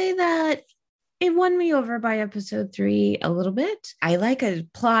will say that it won me over by episode 3 a little bit. I like a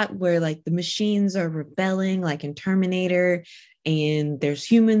plot where like the machines are rebelling, like in Terminator, and there's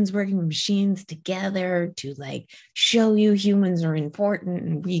humans working with machines together to like show you humans are important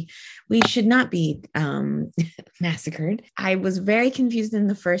and we should not be massacred. I was very confused in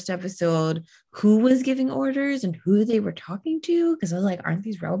the first episode who was giving orders and who they were talking to, because I was like, aren't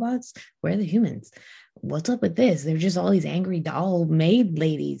these robots? Where are the humans? What's up with this? They're just all these angry doll maid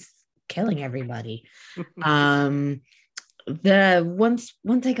ladies killing everybody. The once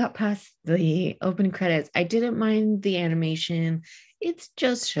I got past the opening credits, I didn't mind the animation. It's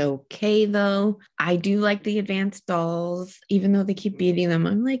just okay though. I do like the advanced dolls, even though they keep beating them.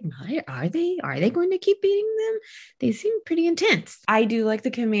 I'm like, are they going to keep beating them? They seem pretty intense. I do like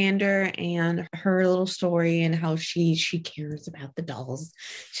the commander and her little story and how she cares about the dolls.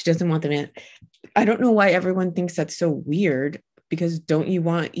 She doesn't want them in. I don't know why everyone thinks that's so weird, because don't you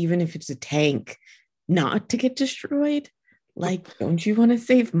want, even if it's a tank, not to get destroyed? Like, don't you want to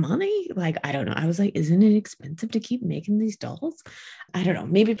save money? Like, I don't know. I was like, isn't it expensive to keep making these dolls? I don't know.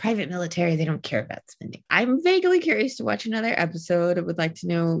 Maybe private military, they don't care about spending. I'm vaguely curious to watch another episode. I would like to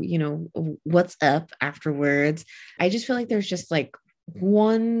know, what's up afterwards. I just feel like there's just like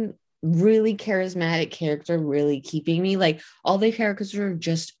one really charismatic character really keeping me. Like, all the characters are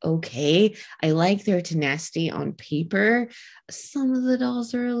just okay. I like their tenacity on paper. Some of the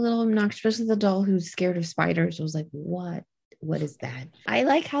dolls are a little obnoxious, especially the doll who's scared of spiders. I was like, what is that? I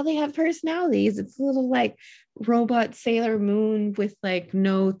like how they have personalities. It's a little like robot Sailor Moon with like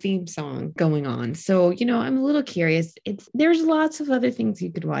no theme song going on. So, I'm a little curious. There's lots of other things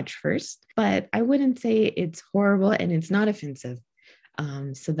you could watch first, but I wouldn't say it's horrible and it's not offensive.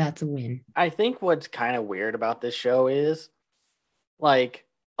 So that's a win. I think what's kind of weird about this show is like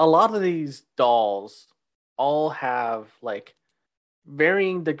a lot of these dolls all have like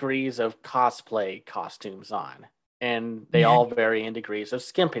varying degrees of cosplay costumes on, and they all vary in degrees of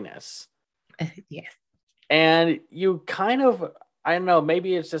skimpiness. Yes. And you kind of, I don't know,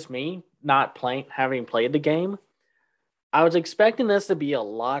 maybe it's just me not having played the game. I was expecting this to be a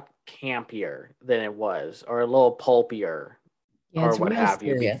lot campier than it was, or a little pulpier, or what have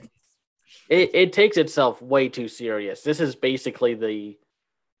you. It takes itself way too serious. This is basically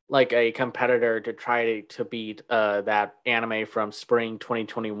like a competitor to try to beat that anime from spring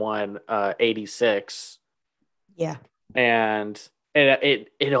 2021, 86. Yeah. And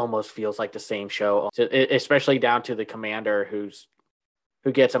it almost feels like the same show, especially down to the commander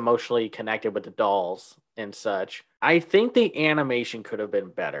who gets emotionally connected with the dolls and such. I think the animation could have been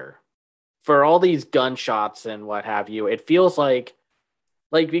better. For all these gunshots and what have you, it feels like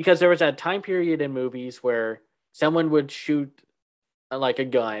because there was that time period in movies where someone would shoot like a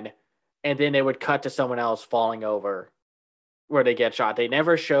gun and then they would cut to someone else falling over where they get shot. They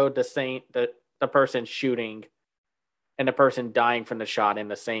never showed the person shooting and the person dying from the shot in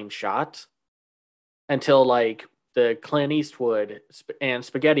the same shot until like the Clint Eastwood and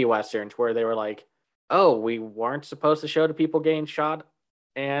spaghetti westerns, where they were like, oh, we weren't supposed to show the people getting shot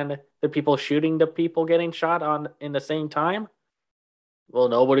and the people shooting the people getting shot in the same time. Well,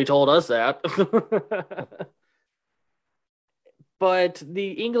 nobody told us that. But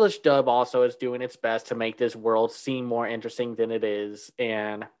the English dub also is doing its best to make this world seem more interesting than it is.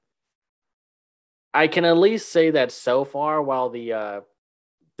 And I can at least say that so far, while the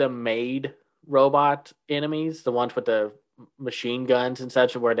maid robot enemies, the ones with the machine guns and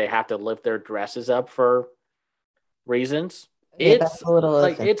such, where they have to lift their dresses up for reasons, it's a little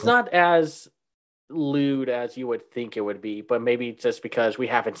like it's not as lewd as you would think it would be, but maybe just because we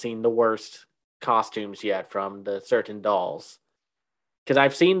haven't seen the worst costumes yet from the certain dolls. Because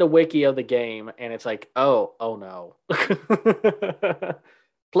I've seen the wiki of the game, and it's like, oh no,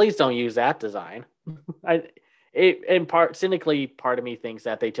 please don't use that design. Cynically, part of me thinks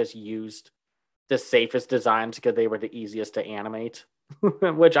that they just used the safest designs because they were the easiest to animate.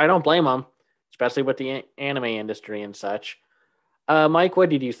 which I don't blame them, especially with the anime industry and such. Mike, what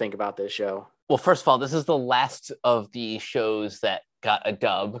did you think about this show? Well, first of all, this is the last of the shows that got a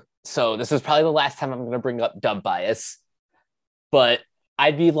dub. So this is probably the last time I'm going to bring up dub bias. But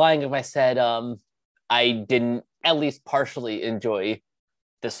I'd be lying if I said I didn't at least partially enjoy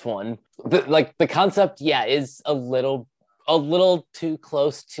this one. The concept, yeah, is a little too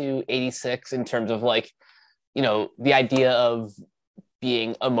close to 86 in terms of like, you know, the idea of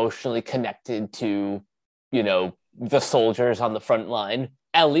being emotionally connected to, you know, the soldiers on the front line.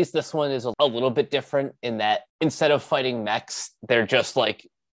 At least this one is a little bit different in that instead of fighting mechs, they're just like,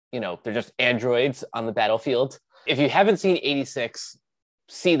 you know, they're just androids on the battlefield. If you haven't seen 86,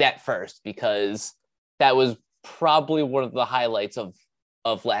 see that first, because that was probably one of the highlights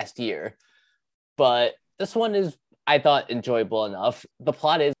of last year. But this one is, I thought, enjoyable enough. The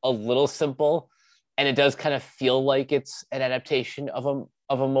plot is a little simple, and it does kind of feel like it's an adaptation of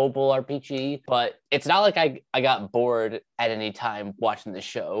a mobile RPG, but it's not like I got bored at any time watching the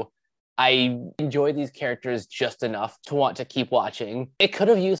show. I enjoy these characters just enough to want to keep watching. It could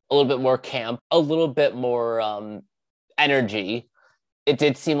have used a little bit more camp, a little bit more energy. It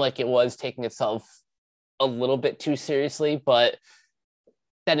did seem like it was taking itself a little bit too seriously, but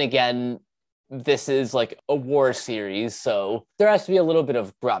then again, this is like a war series, so there has to be a little bit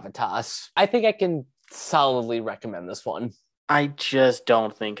of gravitas. I think I can solidly recommend this one. I just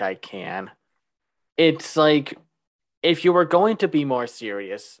don't think I can. It's like, if you were going to be more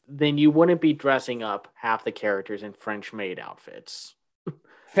serious, then you wouldn't be dressing up half the characters in French maid outfits.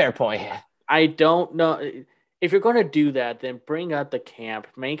 Fair point. I don't know. If you're going to do that, then bring up the camp,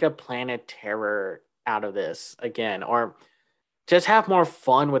 make a Planet Terror out of this again, or just have more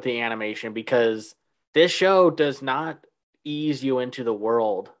fun with the animation, because this show does not ease you into the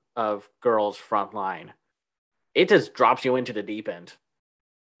world of Girls Frontline. It just drops you into the deep end.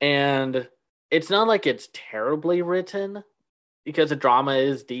 And it's not like it's terribly written, because the drama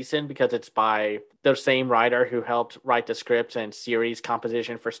is decent, because it's by the same writer who helped write the scripts and series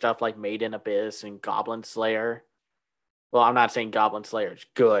composition for stuff like Made in Abyss and Goblin Slayer. Well, I'm not saying Goblin Slayer is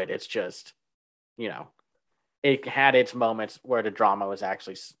good. It's just, you know, it had its moments where the drama was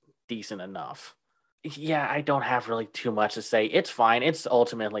actually decent enough. Yeah, I don't have really too much to say. It's fine. It's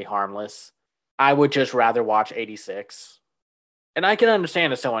ultimately harmless. I would just rather watch 86. And I can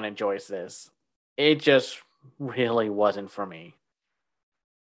understand if someone enjoys this. It just really wasn't for me.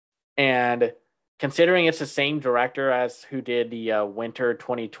 And considering it's the same director as who did the Winter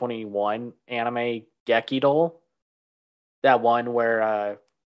 2021 anime Gekidol, that one where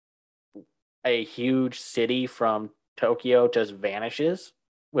a huge city from Tokyo just vanishes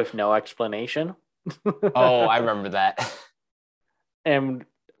with no explanation. Oh, I remember that. And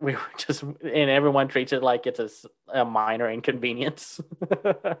we were just, and everyone treats it like it's a minor inconvenience.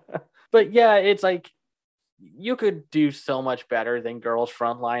 But yeah, it's like, you could do so much better than Girls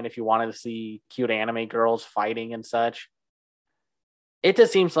Frontline if you wanted to see cute anime girls fighting and such. It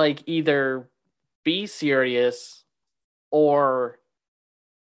just seems like either be serious or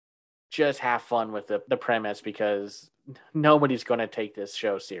just have fun with the premise, because nobody's going to take this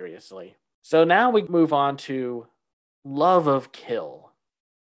show seriously. So now we move on to Love of Kill.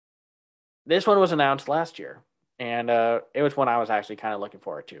 This one was announced last year, and it was one I was actually kind of looking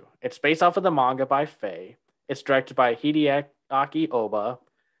forward to. It's based off of the manga by Faye. It's directed by Hideaki Oba.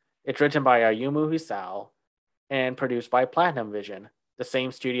 It's written by Ayumu Hisao and produced by Platinum Vision, the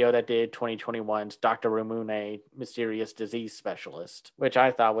same studio that did 2021's Dr. Rumune Mysterious Disease Specialist, which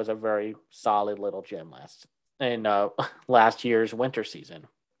I thought was a very solid little gem last year's winter season.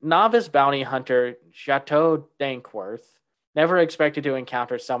 Novice bounty hunter Chateau Dankworth never expected to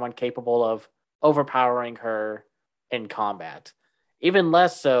encounter someone capable of overpowering her in combat, even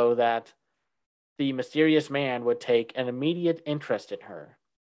less so that the mysterious man would take an immediate interest in her,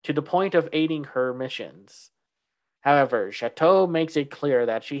 to the point of aiding her missions. However, Chateau makes it clear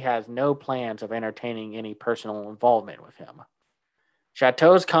that she has no plans of entertaining any personal involvement with him.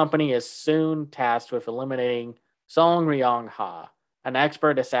 Chateau's company is soon tasked with eliminating Song Ryong-ha, an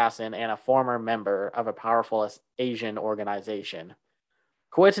expert assassin and a former member of a powerful Asian organization.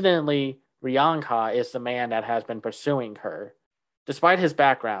 Coincidentally, Ryong-ha is the man that has been pursuing her. Despite his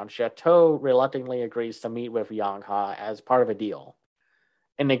background, Chateau reluctantly agrees to meet with Ryong-ha as part of a deal.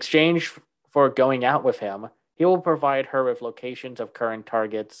 In exchange for going out with him, he will provide her with locations of current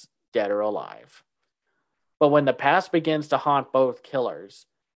targets, dead or alive. But when the past begins to haunt both killers,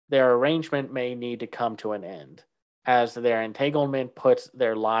 their arrangement may need to come to an end, as their entanglement puts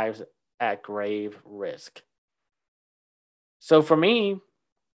their lives at grave risk. So for me,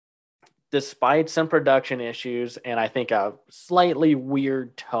 despite some production issues and I think a slightly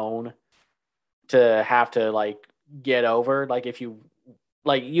weird tone to have to like get over, like if you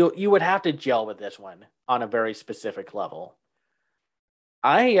like you would have to gel with this one on a very specific level.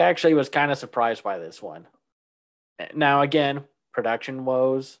 I actually was kind of surprised by this one. Now again, production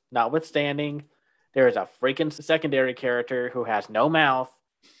woes notwithstanding, there is a freaking secondary character who has no mouth,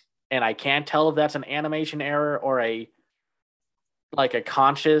 and I can't tell if that's an animation error or a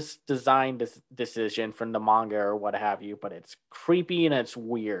conscious design decision from the manga or what have you, but it's creepy and it's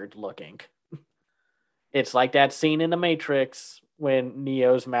weird looking. It's like that scene in The Matrix when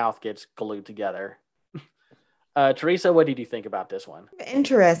Neo's mouth gets glued together. Teresa, what did you think about this one?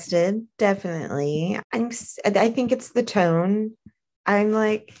 Interested, definitely. I think it's the tone. I'm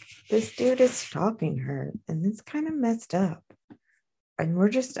like, this dude is stalking her, and it's kind of messed up. And we're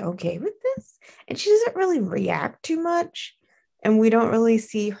just okay with this. And she doesn't really react too much. And we don't really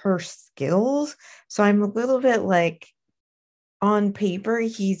see her skills. So I'm a little bit like, on paper,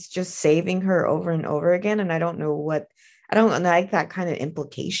 he's just saving her over and over again. And I don't like that kind of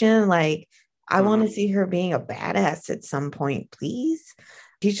implication. Like, I want to see her being a badass at some point, please.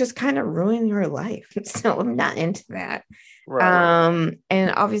 He's just kind of ruining her life. So I'm not into that. Right.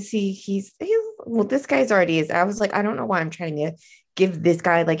 And obviously this guy's already is. I was like, I don't know why I'm trying to give this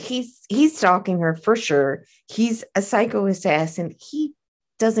guy, like, he's stalking her for sure. He's a psycho assassin. He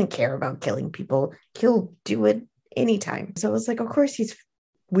doesn't care about killing people. He'll do it anytime. So I was like, of course he's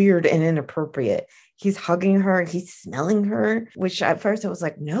weird and inappropriate. He's hugging her, he's smelling her, which at first I was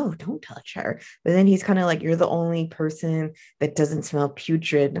like, no, don't touch her. But then he's kind of like, you're the only person that doesn't smell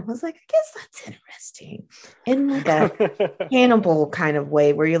putrid. And I was like, I guess that's interesting. In like a Hannibal kind of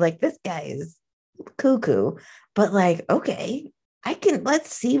way where you're like, this guy is cuckoo. But like, okay,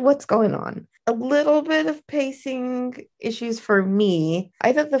 let's see what's going on. A little bit of pacing issues for me.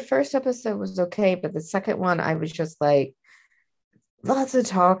 I thought the first episode was okay, but the second one, I was just like, lots of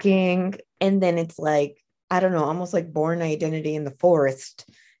talking. And then it's like, I don't know, almost like Born Identity in the Forest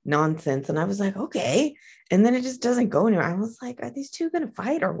nonsense. And I was like, okay. And then it just doesn't go anywhere. I was like, are these two going to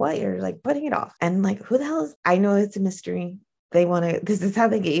fight or what? You're like putting it off. And like, who the hell is, I know it's a mystery. This is how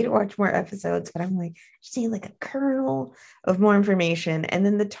they get you to watch more episodes. But I'm like, just need like a kernel of more information. And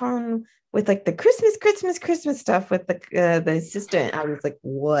then the tone with like the Christmas stuff with the assistant, I was like,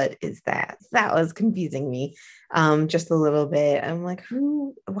 what is that? That was confusing me just a little bit. I'm like,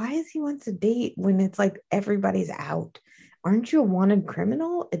 why is he wants to date when it's like everybody's out? Aren't you a wanted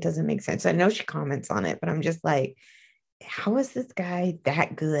criminal? It doesn't make sense. I know she comments on it, but I'm just like, how is this guy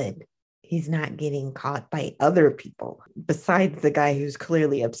that good? He's not getting caught by other people besides the guy who's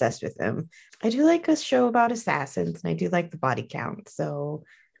clearly obsessed with him. I do like a show about assassins, and I do like the body count. So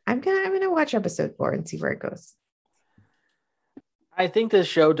I'm gonna watch episode 4 and see where it goes. I think this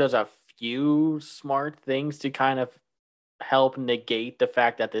show does a few smart things to kind of help negate the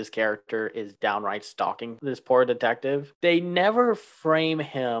fact that this character is downright stalking this poor detective. They never frame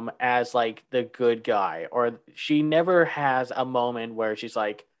him as like the good guy, or she never has a moment where she's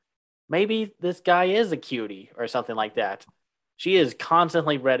like, maybe this guy is a cutie or something like that. She is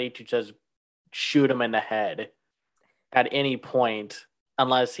constantly ready to just shoot him in the head at any point,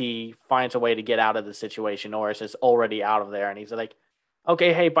 unless he finds a way to get out of the situation or is just already out of there. And he's like,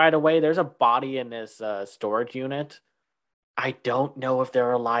 okay, hey, by the way, there's a body in this storage unit. I don't know if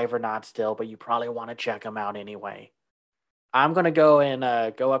they're alive or not still, but you probably want to check them out anyway. I'm going to go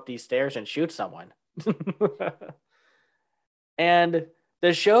and go up these stairs and shoot someone. And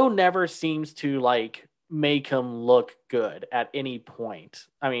the show never seems to like make him look good at any point.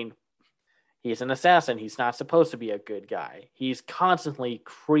 I mean, he's an assassin. He's not supposed to be a good guy. He's constantly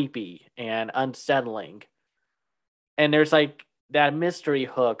creepy and unsettling. And there's like that mystery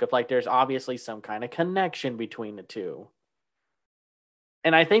hook of like, there's obviously some kind of connection between the two.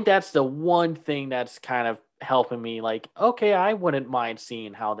 And I think that's the one thing that's kind of helping me like, okay, I wouldn't mind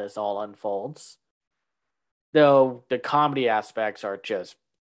seeing how this all unfolds. Though the comedy aspects are just,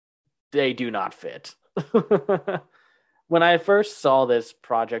 they do not fit. When I first saw this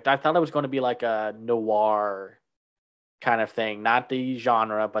project, I thought it was going to be like a noir kind of thing, not the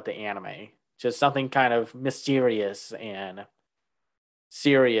genre, but the anime. Just something kind of mysterious and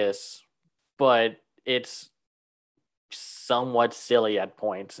serious, but it's somewhat silly at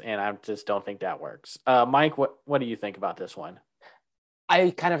points, and I just don't think that works. Mike, what do you think about this one?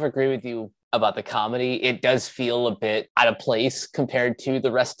 I kind of agree with you about the comedy. It does feel a bit out of place compared to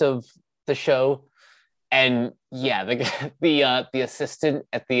the rest of the show. And yeah, the assistant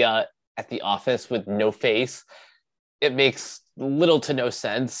at the office with no face, it makes little to no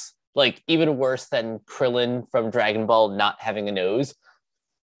sense. Like even worse than Krillin from Dragon Ball not having a nose.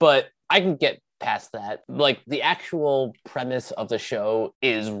 But I can get past that. Like, the actual premise of the show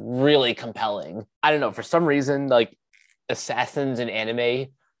is really compelling. I don't know, for some reason, like, assassins in anime,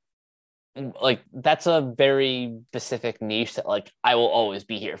 like, that's a very specific niche that, like, I will always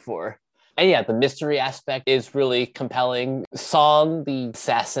be here for. And yeah, the mystery aspect is really compelling. Song, the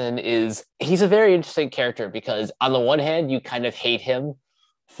assassin, he's a very interesting character because on the one hand, you kind of hate him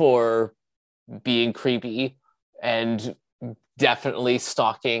for being creepy and definitely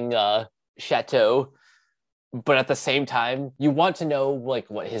stalking Chateau. But at the same time, you want to know like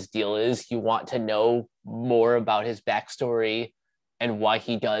what his deal is. You want to know more about his backstory and why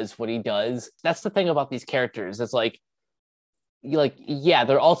he does what he does. That's the thing about these characters. It's like, yeah,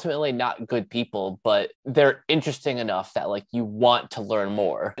 they're ultimately not good people, but they're interesting enough that like you want to learn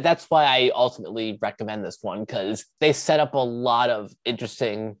more. That's why I ultimately recommend this one, because they set up a lot of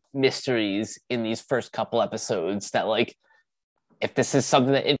interesting mysteries in these first couple episodes that, like, if this is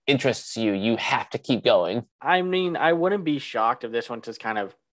something that interests you, you have to keep going. I mean, I wouldn't be shocked if this one just kind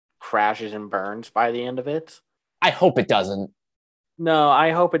of crashes and burns by the end of it. I hope it doesn't. No,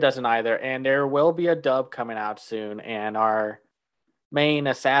 I hope it doesn't either. And there will be a dub coming out soon, and our main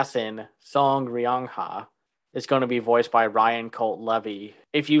assassin, Song Ryongha, is going to be voiced by Ryan Colt Levy.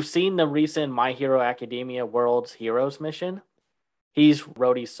 If you've seen the recent My Hero Academia World's Heroes mission, he's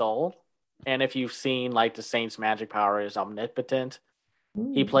Rhodey Soul. And if you've seen like the Saint's magic power is omnipotent,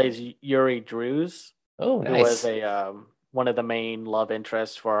 he plays Yuri Drews, Oh, nice. who was a one of the main love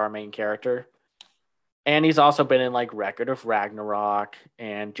interests for our main character. And he's also been in like Record of Ragnarok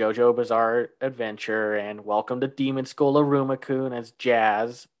and JoJo Bizarre Adventure and Welcome to Demon School Aruma-kun as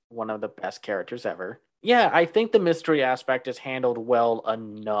Jazz, one of the best characters ever. Yeah, I think the mystery aspect is handled well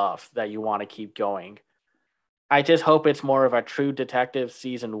enough that you want to keep going. I just hope it's more of a True Detective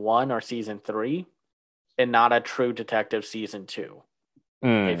season 1 or season 3 and not a True Detective season 2.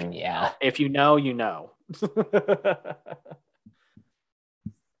 Yeah. If you know, you know.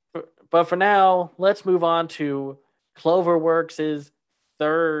 But for now, let's move on to Cloverworks'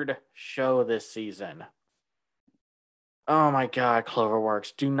 third show this season. Oh my god,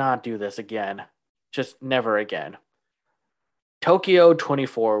 Cloverworks, do not do this again. Just never again. Tokyo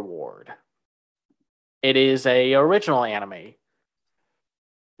 24 Ward. It is a original anime.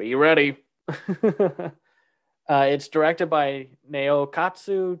 Be ready. It's directed by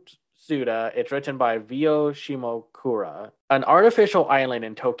Naokatsu Tsuda. It's written by Vio Shimokura. An artificial island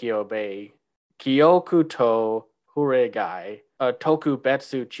in Tokyo Bay, Kyokuto Huregai, a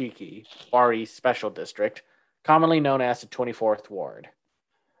Tokubetsu Chiki, Far East Special District, commonly known as the 24th Ward.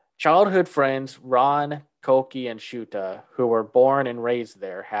 Childhood friends Ron, Koki, and Shuta, who were born and raised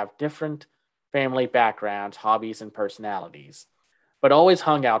there, have different family backgrounds, hobbies, and personalities, but always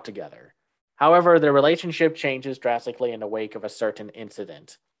hung out together. However, their relationship changes drastically in the wake of a certain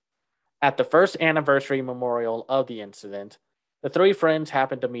incident. At the first anniversary memorial of the incident, the three friends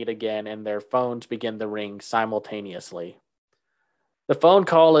happen to meet again and their phones begin to ring simultaneously. The phone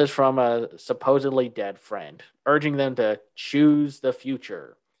call is from a supposedly dead friend, urging them to choose the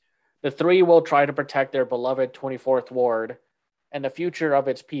future. The three will try to protect their beloved 24th Ward and the future of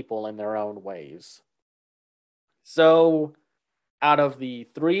its people in their own ways. So, out of the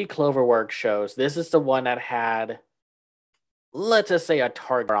three Cloverworks shows, this is the one that had, let's just say, a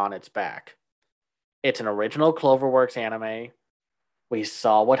target on its back. It's an original Cloverworks anime. We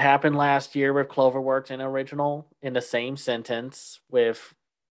saw what happened last year with Cloverworks and original in the same sentence with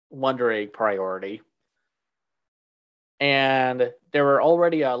Wonder Egg priority. And there were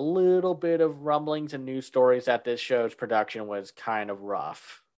already a little bit of rumblings and news stories that this show's production was kind of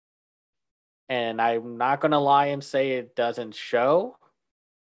rough. And I'm not going to lie and say it doesn't show.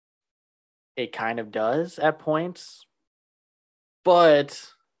 It kind of does at points. But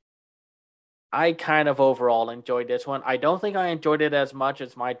I kind of overall enjoyed this one. I don't think I enjoyed it as much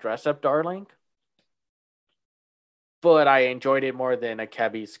as My Dress Up Darling. But I enjoyed it more than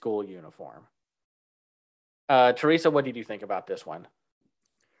Akebi's school uniform. Teresa, what did you think about this one?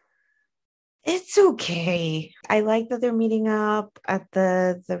 It's okay. I like that they're meeting up at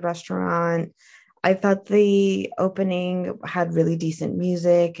the restaurant. I thought the opening had really decent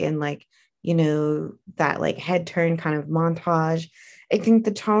music and like, that like head turn kind of montage. I think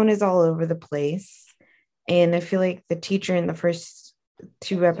the tone is all over the place. And I feel like the teacher in the first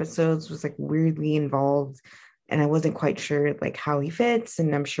 2 episodes was like weirdly involved. And I wasn't quite sure like how he fits,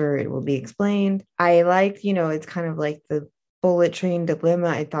 and I'm sure it will be explained. I like, it's kind of like the bullet train dilemma.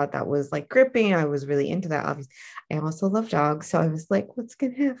 I thought that was like gripping. I was really into that. Obviously, I also love dogs, so I was like, what's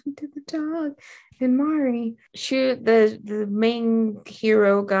gonna happen to the dog and Mari? Shoot, the main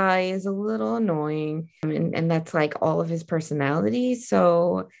hero guy is a little annoying, and that's like all of his personality.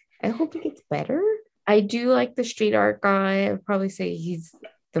 So I hope it gets better. I do like the street art guy. I would probably say he's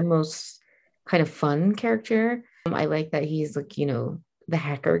the most kind of fun character. I like that he's like, the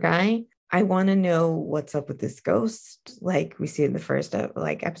hacker guy. I want to know what's up with this ghost. Like we see in the first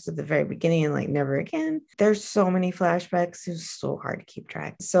episode, the very beginning, and like never again. There's so many flashbacks. It's so hard to keep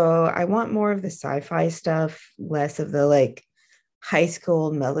track. So I want more of the sci-fi stuff, less of the like high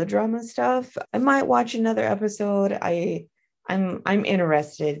school melodrama stuff. I might watch another episode. I'm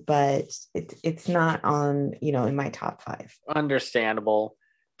interested, but it's not on, in my top 5. Understandable.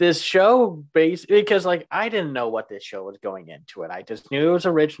 This show because like I didn't know what this show was going into it. I just knew it was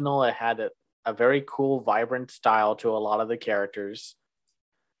original. It had a very cool, vibrant style to a lot of the characters.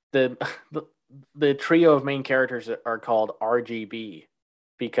 The, the the trio of main characters are called RGB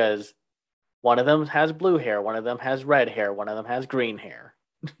because one of them has blue hair, one of them has red hair, one of them has green hair.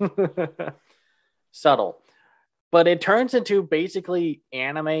 Subtle. But it turns into basically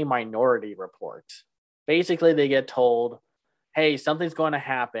anime Minority Report. Basically, they get told, hey, something's going to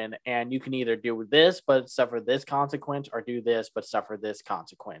happen, and you can either do this but suffer this consequence, or do this but suffer this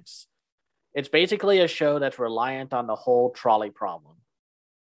consequence. It's basically a show that's reliant on the whole trolley problem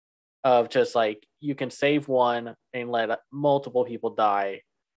of just like you can save one and let multiple people die,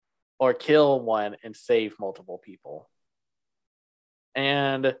 or kill one and save multiple people.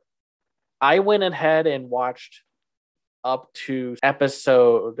 And I went ahead and watched up to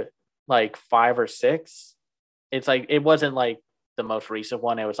episode like 5 or 6. It's like it wasn't like the most recent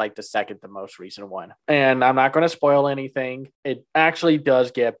one, it was like the second the most recent one, and I'm not going to spoil anything. It actually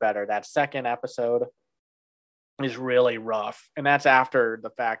does get better. That second episode is really rough, and that's after the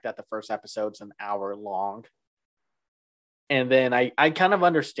fact that the first episode's an hour long. And then I kind of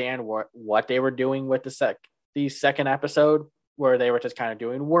understand what they were doing with the second episode, where they were just kind of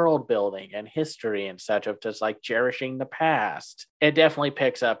doing world building and history and such, of just like cherishing the past. It definitely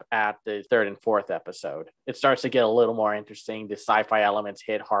picks up at the third and fourth episode. It starts to get a little more interesting. The sci-fi elements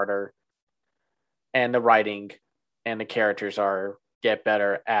hit harder, and the writing and the characters get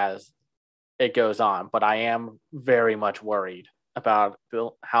better as it goes on. But I am very much worried about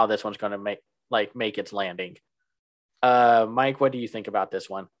how this one's going to make its landing. Mike, what do you think about this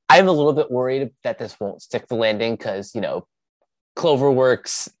one? I'm a little bit worried that this won't stick the landing because,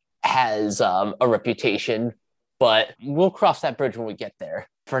 Cloverworks has a reputation, but we'll cross that bridge when we get there.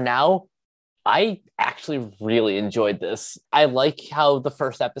 For now, I actually really enjoyed this. I like how the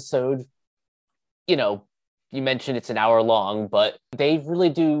first episode, you mentioned it's an hour long, but they really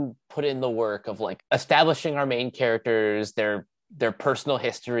do put in the work of like establishing our main characters, their personal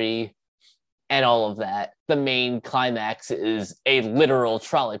history, and all of that. The main climax is a literal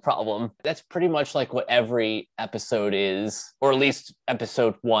trolley problem. That's pretty much like what every episode is, or at least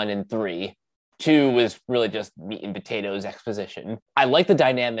episode 1 and 3. 2 was really just meat and potatoes exposition. I like the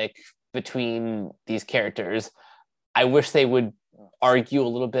dynamic between these characters. I wish they would argue a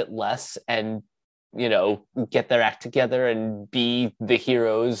little bit less and, get their act together and be the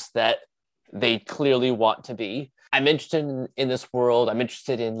heroes that they clearly want to be. I'm interested in this world. I'm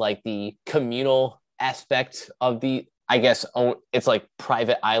interested in like the communal aspect of the, I guess it's like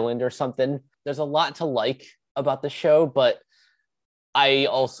private island or something. There's a lot to like about the show, but I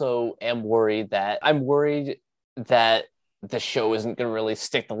also am worried that the show isn't going to really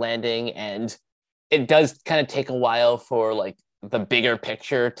stick the landing, and it does kind of take a while for like the bigger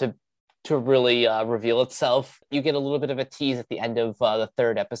picture to really reveal itself. You get a little bit of a tease at the end of the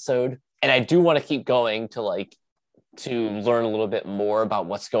third episode, and I do want to keep going to learn a little bit more about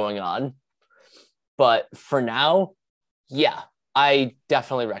what's going on. But for now, yeah, I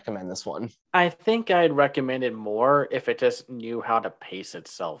definitely recommend this one. I think I'd recommend it more if it just knew how to pace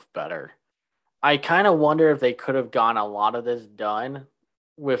itself better. I kind of wonder if they could have gotten a lot of this done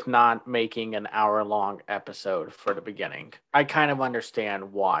with not making an hour-long episode for the beginning. I kind of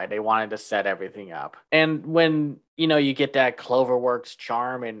understand why they wanted to set everything up. And when, you get that Cloverworks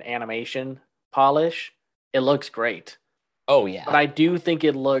charm and animation polish, it looks great. Oh, yeah. But I do think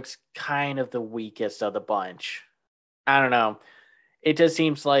it looks kind of the weakest of the bunch. I don't know. It just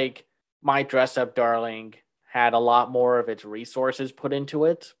seems like My Dress Up Darling had a lot more of its resources put into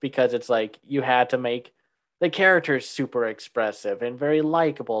it, because it's like you had to make the characters super expressive and very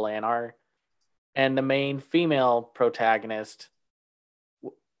likable, and the main female protagonist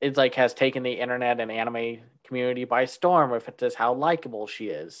is like has taken the internet and anime community by storm with just how likable she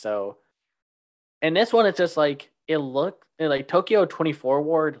is. So, and this one, it's just like Tokyo 24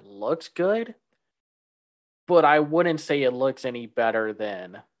 Ward looks good, but I wouldn't say it looks any better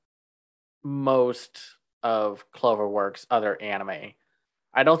than most of Cloverworks' other anime.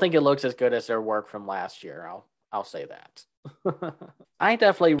 I don't think it looks as good as their work from last year. I'll say that. I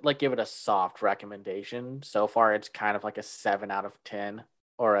definitely like give it a soft recommendation. So far, it's kind of like a 7 out of 10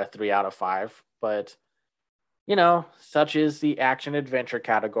 or a 3 out of 5. But such is the action adventure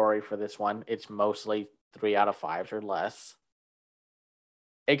category for this one. It's mostly 3 out of 5s or less,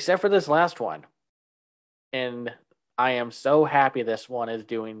 except for this last one. And I am so happy this one is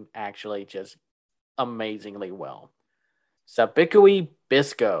doing actually just amazingly well. Sabikui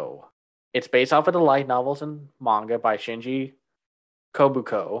Bisco. It's based off of the light novels and manga by Shinji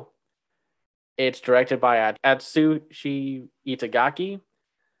Kobuko. It's directed by Atsushi Itagaki.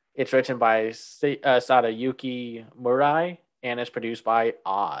 It's written by Sadayuki Murai and is produced by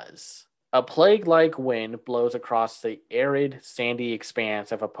Oz. A plague-like wind blows across the arid, sandy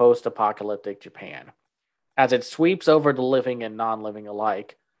expanse of a post-apocalyptic Japan. As it sweeps over the living and non-living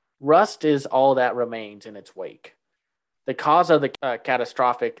alike, rust is all that remains in its wake. The cause of the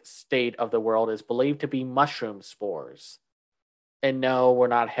catastrophic state of the world is believed to be mushroom spores. And no, we're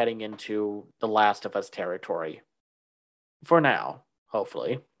not heading into The Last of Us territory. For now,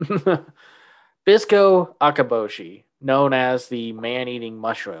 hopefully. Bisco Akaboshi, known as the man-eating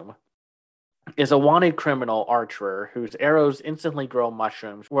mushroom, is a wanted criminal archer whose arrows instantly grow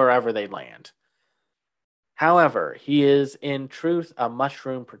mushrooms wherever they land. However, he is in truth a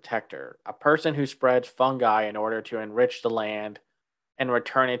mushroom protector, a person who spreads fungi in order to enrich the land and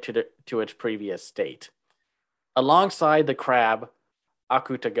return it to its previous state. Alongside the crab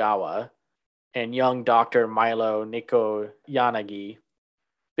Akutagawa and young Dr. Milo Yanagi,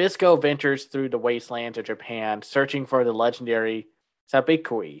 Bisco ventures through the wastelands of Japan, searching for the legendary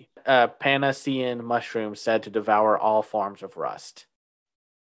Sabikui, a Panacean mushroom said to devour all forms of rust.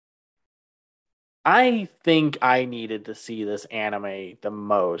 I think I needed to see this anime the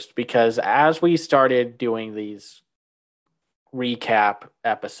most because as we started doing these recap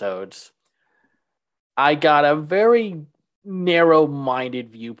episodes, I got a very narrow-minded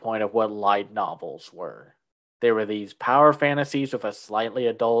viewpoint of what light novels were. They were these power fantasies with a slightly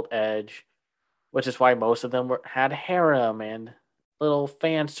adult edge, which is why most of them had harem and little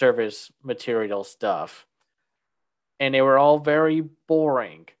fan service material stuff. And they were all very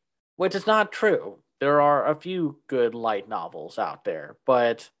boring, which is not true. There are a few good light novels out there,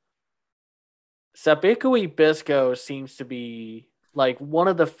 but Sabikui Bisco seems to be like one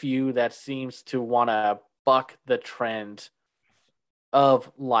of the few that seems to want to buck the trend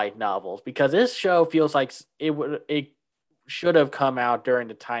of light novels because this show feels like it should have come out during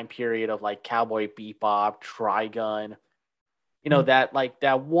the time period of like Cowboy Bebop, Trigun.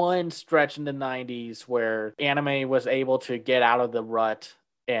 That one stretch in the 90s where anime was able to get out of the rut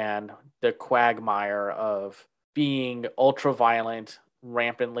and the quagmire of being ultra violent,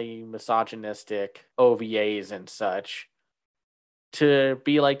 rampantly misogynistic OVAs and such to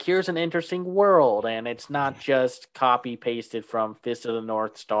be like, here's an interesting world, and it's not just copy pasted from Fist of the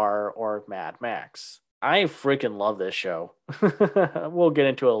North Star or Mad Max. I freaking love this show. We'll get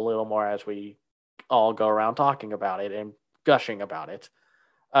into it a little more as we all go around talking about it and gushing about it.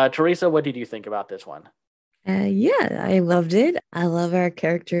 Teresa, what did you think about this one? Yeah, I loved it. I love our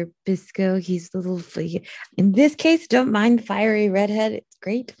character Bisco. He's the little in this case, don't mind fiery redhead. It's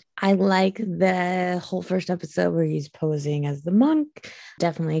great. I like the whole first episode where he's posing as the monk.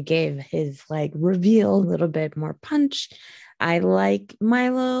 Definitely gave his like reveal a little bit more punch. I like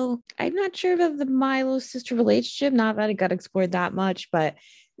Milo. I'm not sure about the Milo sister relationship. Not that it got explored that much, but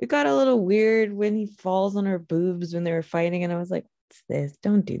it got a little weird when he falls on her boobs when they were fighting, and I was like, "What's this?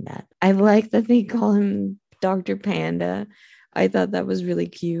 Don't do that." I like that they call him Dr. Panda. I thought that was really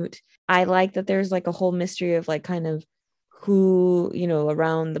cute. I like that there's like a whole mystery of like kind of who,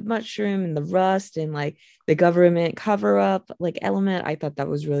 around the mushroom and the rust and like the government cover up like element. I thought that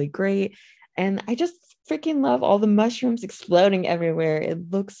was really great. And I just freaking love all the mushrooms exploding everywhere. It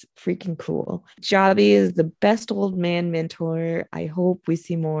looks freaking cool. Jabi is the best old man mentor. I hope we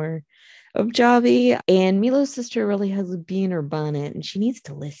see more of Jabi. And Milo's sister really has a bee in her bonnet and she needs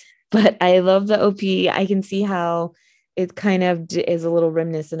to listen. But I love the OP. I can see how it kind of is a little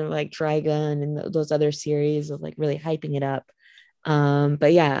reminiscent of like Trigun and those other series of like really hyping it up.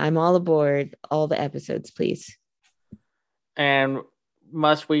 But yeah, I'm all aboard all the episodes, please. And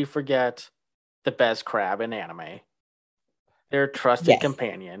must we forget the best crab in anime? Their trusted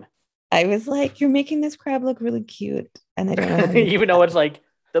companion. I was like, you're making this crab look really cute. And I don't know. Even though it's like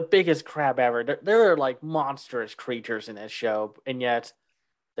the biggest crab ever. There are like monstrous creatures in this show, and yet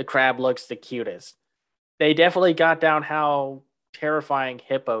the crab looks the cutest. They definitely got down how terrifying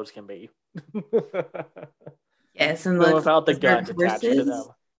hippos can be. Yes, and without the guns attached to them.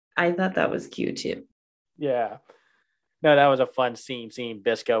 I thought that was cute too. Yeah. No, that was a fun scene seeing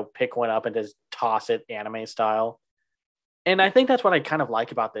Bisco pick one up and just toss it anime style. And I think that's what I kind of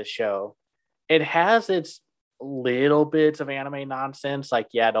like about this show. It has its little bits of anime nonsense, like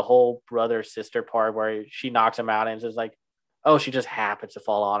yeah, the whole brother sister part where she knocks him out and it's just like, oh, she just happens to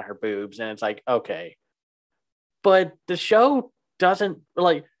fall on her boobs, and it's like okay, but the show doesn't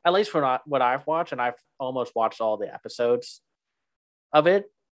like, at least for what I've watched, and I've almost watched all the episodes of it,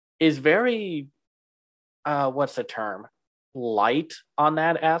 is very what's the term, light on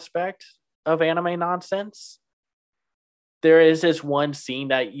that aspect of anime nonsense. There is this one scene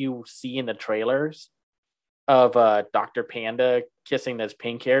that you see in the trailers of Dr. Panda kissing this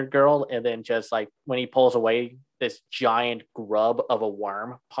pink haired girl, and then just like when he pulls away, this giant grub of a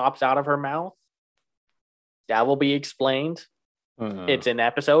worm pops out of her mouth. That will be explained. Mhm. It's in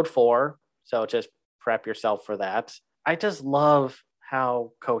episode 4, so just prep yourself for that. I just love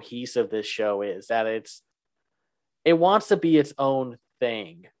how cohesive this show is, that it wants to be its own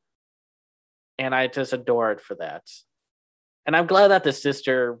thing. And I just adore it for that. And I'm glad that the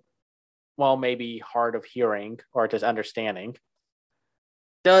sister, while maybe hard of hearing or just understanding,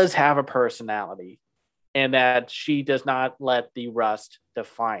 does have a personality, and that she does not let the rust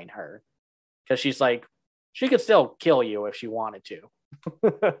define her. Because she's like, she could still kill you if she wanted to.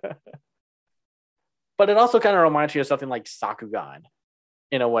 But it also kind of reminds you of something like Sakugan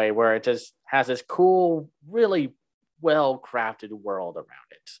in a way, where it just has this cool, really well crafted world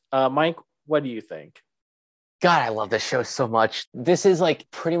around it. Mike, what do you think? God, I love this show so much. This is like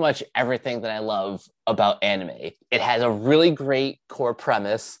pretty much everything that I love about anime. It has a really great core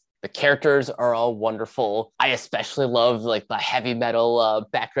premise. The characters are all wonderful. I especially love like the heavy metal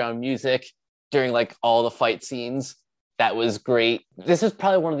background music during like all the fight scenes. That was great. This is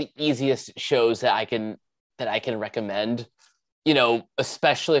probably one of the easiest shows that I can recommend. You know,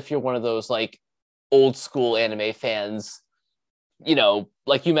 especially if you're one of those like old school anime fans, you know,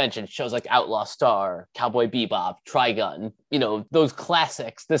 like you mentioned, shows like Outlaw Star, Cowboy Bebop, Trigun, you know, those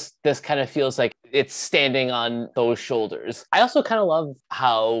classics. This kind of feels like it's standing on those shoulders. I also kind of love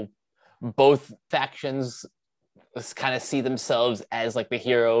how both factions kind of see themselves as like the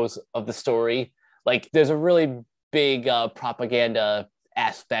heroes of the story. Like there's a really big propaganda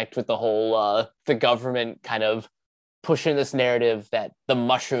aspect with the whole the government kind of pushing this narrative that the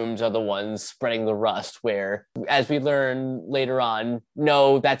mushrooms are the ones spreading the rust, where, as we learn later on,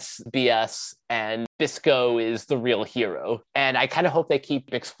 no, that's BS, and Bisco is the real hero. And I kind of hope they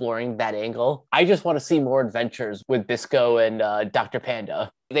keep exploring that angle. I just want to see more adventures with Bisco and Dr.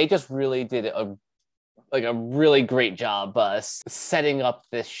 Panda. They just really did a really great job setting up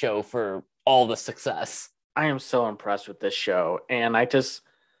this show for all the success. I am so impressed with this show, and I just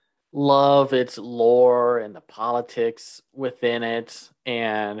love its lore and the politics within it.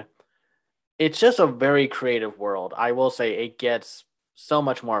 And it's just a very creative world. I will say it gets so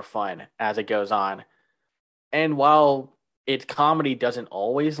much more fun as it goes on. And while its comedy doesn't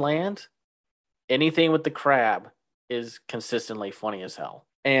always land, anything with the crab is consistently funny as hell.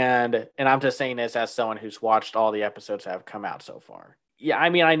 And I'm just saying this as someone who's watched all the episodes that have come out so far. Yeah, I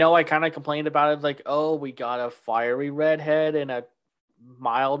mean, I know I kind of complained about it, like, oh, we got a fiery redhead and a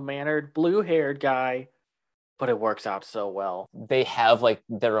mild mannered blue haired guy, but it works out so well. They have like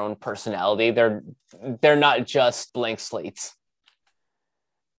their own personality. They're not just blank slates.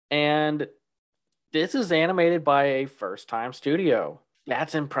 And this is animated by a first time studio.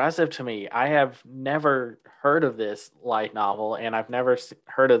 That's impressive to me. I have never heard of this light novel, and I've never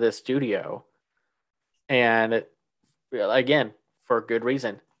heard of this studio. And again, for good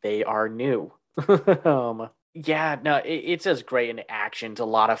reason, they are new. Yeah, no, it's just great, and the action's a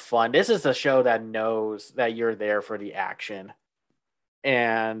lot of fun. This is a show that knows that you're there for the action,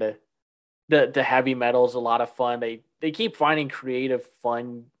 and the heavy metal's a lot of fun. They keep finding creative,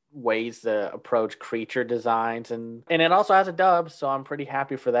 fun ways to approach creature designs, and it also has a dub, so I'm pretty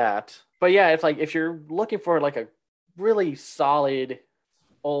happy for that. But yeah, it's like if you're looking for like a really solid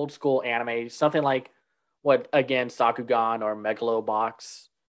old school anime, something like what again Sakugan or Megalobox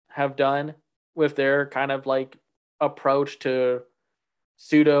have done with their kind of like approach to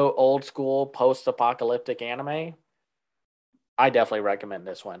pseudo old school post apocalyptic anime, I definitely recommend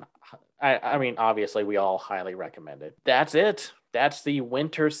this one. I mean, obviously, we all highly recommend it. That's it. That's the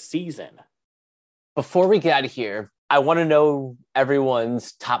winter season. Before we get out of here, I want to know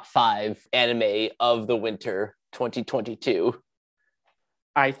everyone's top 5 anime of the winter 2022.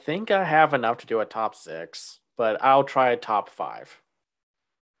 I think I have enough to do a top 6, but I'll try a top 5.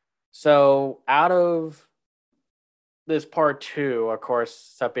 So, out of this part 2, of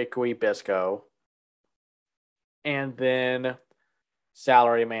course, Sabikui Bisco, and then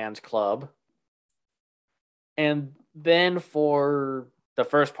Salaryman's Club. And then for the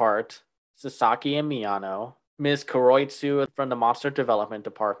first part, Sasaki and Miyano. Ms. Kuroitsu from the Monster Development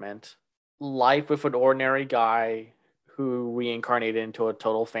Department. Life with an Ordinary Guy who reincarnated into a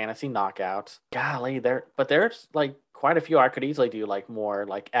total fantasy knockout. Golly, there's like quite a few I could easily do like more,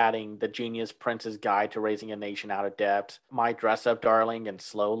 like adding The Genius Prince's Guide to Raising a Nation Out of Debt, My Dress Up Darling, and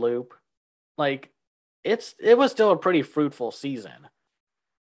Slow Loop. Like it was still a pretty fruitful season.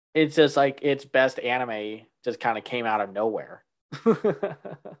 It's just like its best anime just kind of came out of nowhere.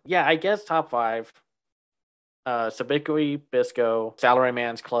 Yeah, I guess top five. Sabikui Bisco,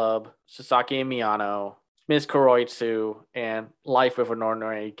 Salaryman's Club, Sasaki and Miyano, Ms. Kuroitsu, and Life with an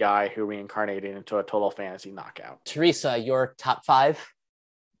Ordinary Guy who reincarnated into a total fantasy knockout. Teresa, your top five?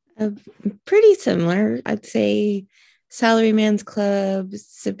 Pretty similar. I'd say Salaryman's Club,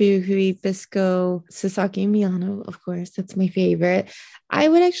 Sabikui Bisco, Sasaki and Miyano, of course. That's my favorite. I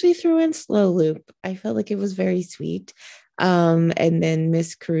would actually throw in Slow Loop. I felt like it was very sweet. And then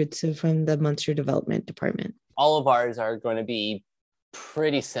Miss Kuroitsu from the Monster Development Department. All of ours are going to be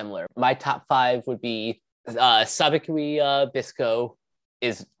pretty similar. My top five would be Sabikui Bisco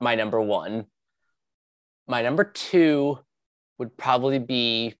is my number one. My number two would probably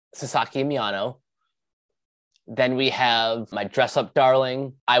be Sasaki and Miyano. Then we have My Dress Up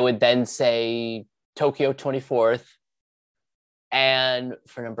Darling. I would then say Tokyo 24th. And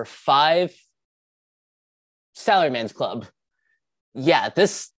for number five, Salaryman's Club. Yeah,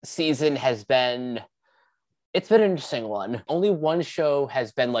 this season it's been an interesting one. Only one show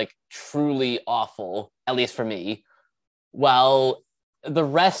has been like truly awful, at least for me. While the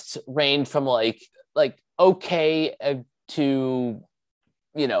rest range from like okay to,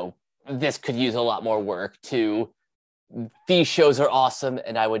 this could use a lot more work to these shows are awesome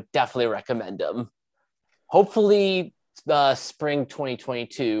and I would definitely recommend them. Hopefully the spring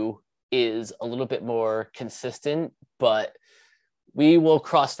 2022 is a little bit more consistent, but we will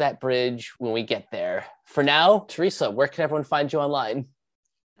cross that bridge when we get there. For now, Teresa, where can everyone find you online?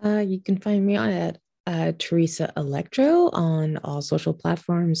 You can find me on at Teresa Electro on all social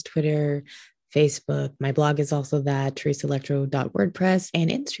platforms, Twitter, Facebook. My blog is also that, teresaelectro.wordpress, and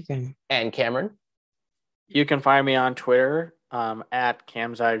Instagram. And Cameron? You can find me on Twitter at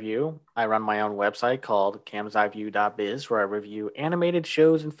CamsEyeView. I run my own website called camseyeview.biz where I review animated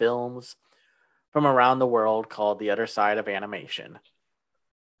shows and films from around the world called The Other Side of Animation.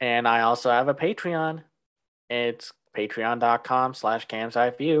 And I also have a Patreon. It's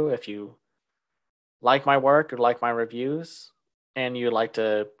patreon.com/CamsEyeView. If you like my work or like my reviews and you'd like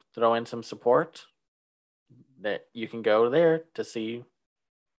to throw in some support, that you can go there to see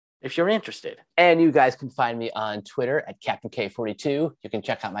if you're interested. And you guys can find me on Twitter at Captain K42. You can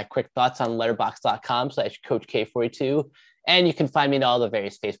check out my quick thoughts on letterboxd.com/Coach K42. And you can find me in all the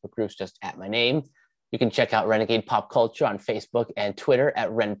various Facebook groups just at my name. You can check out Renegade Pop Culture on Facebook and Twitter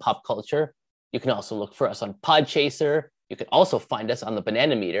at Ren Pop Culture. You can also look for us on Podchaser. You can also find us on the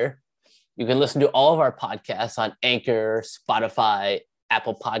Banana Meter. You can listen to all of our podcasts on Anchor, Spotify,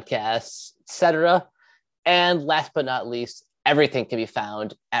 Apple Podcasts, etc. And last but not least, everything can be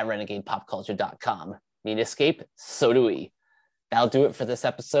found at renegadepopculture.com. Need escape? So do we. That'll do it for this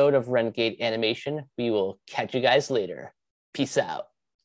episode of Renegade Animation. We will catch you guys later. Peace out.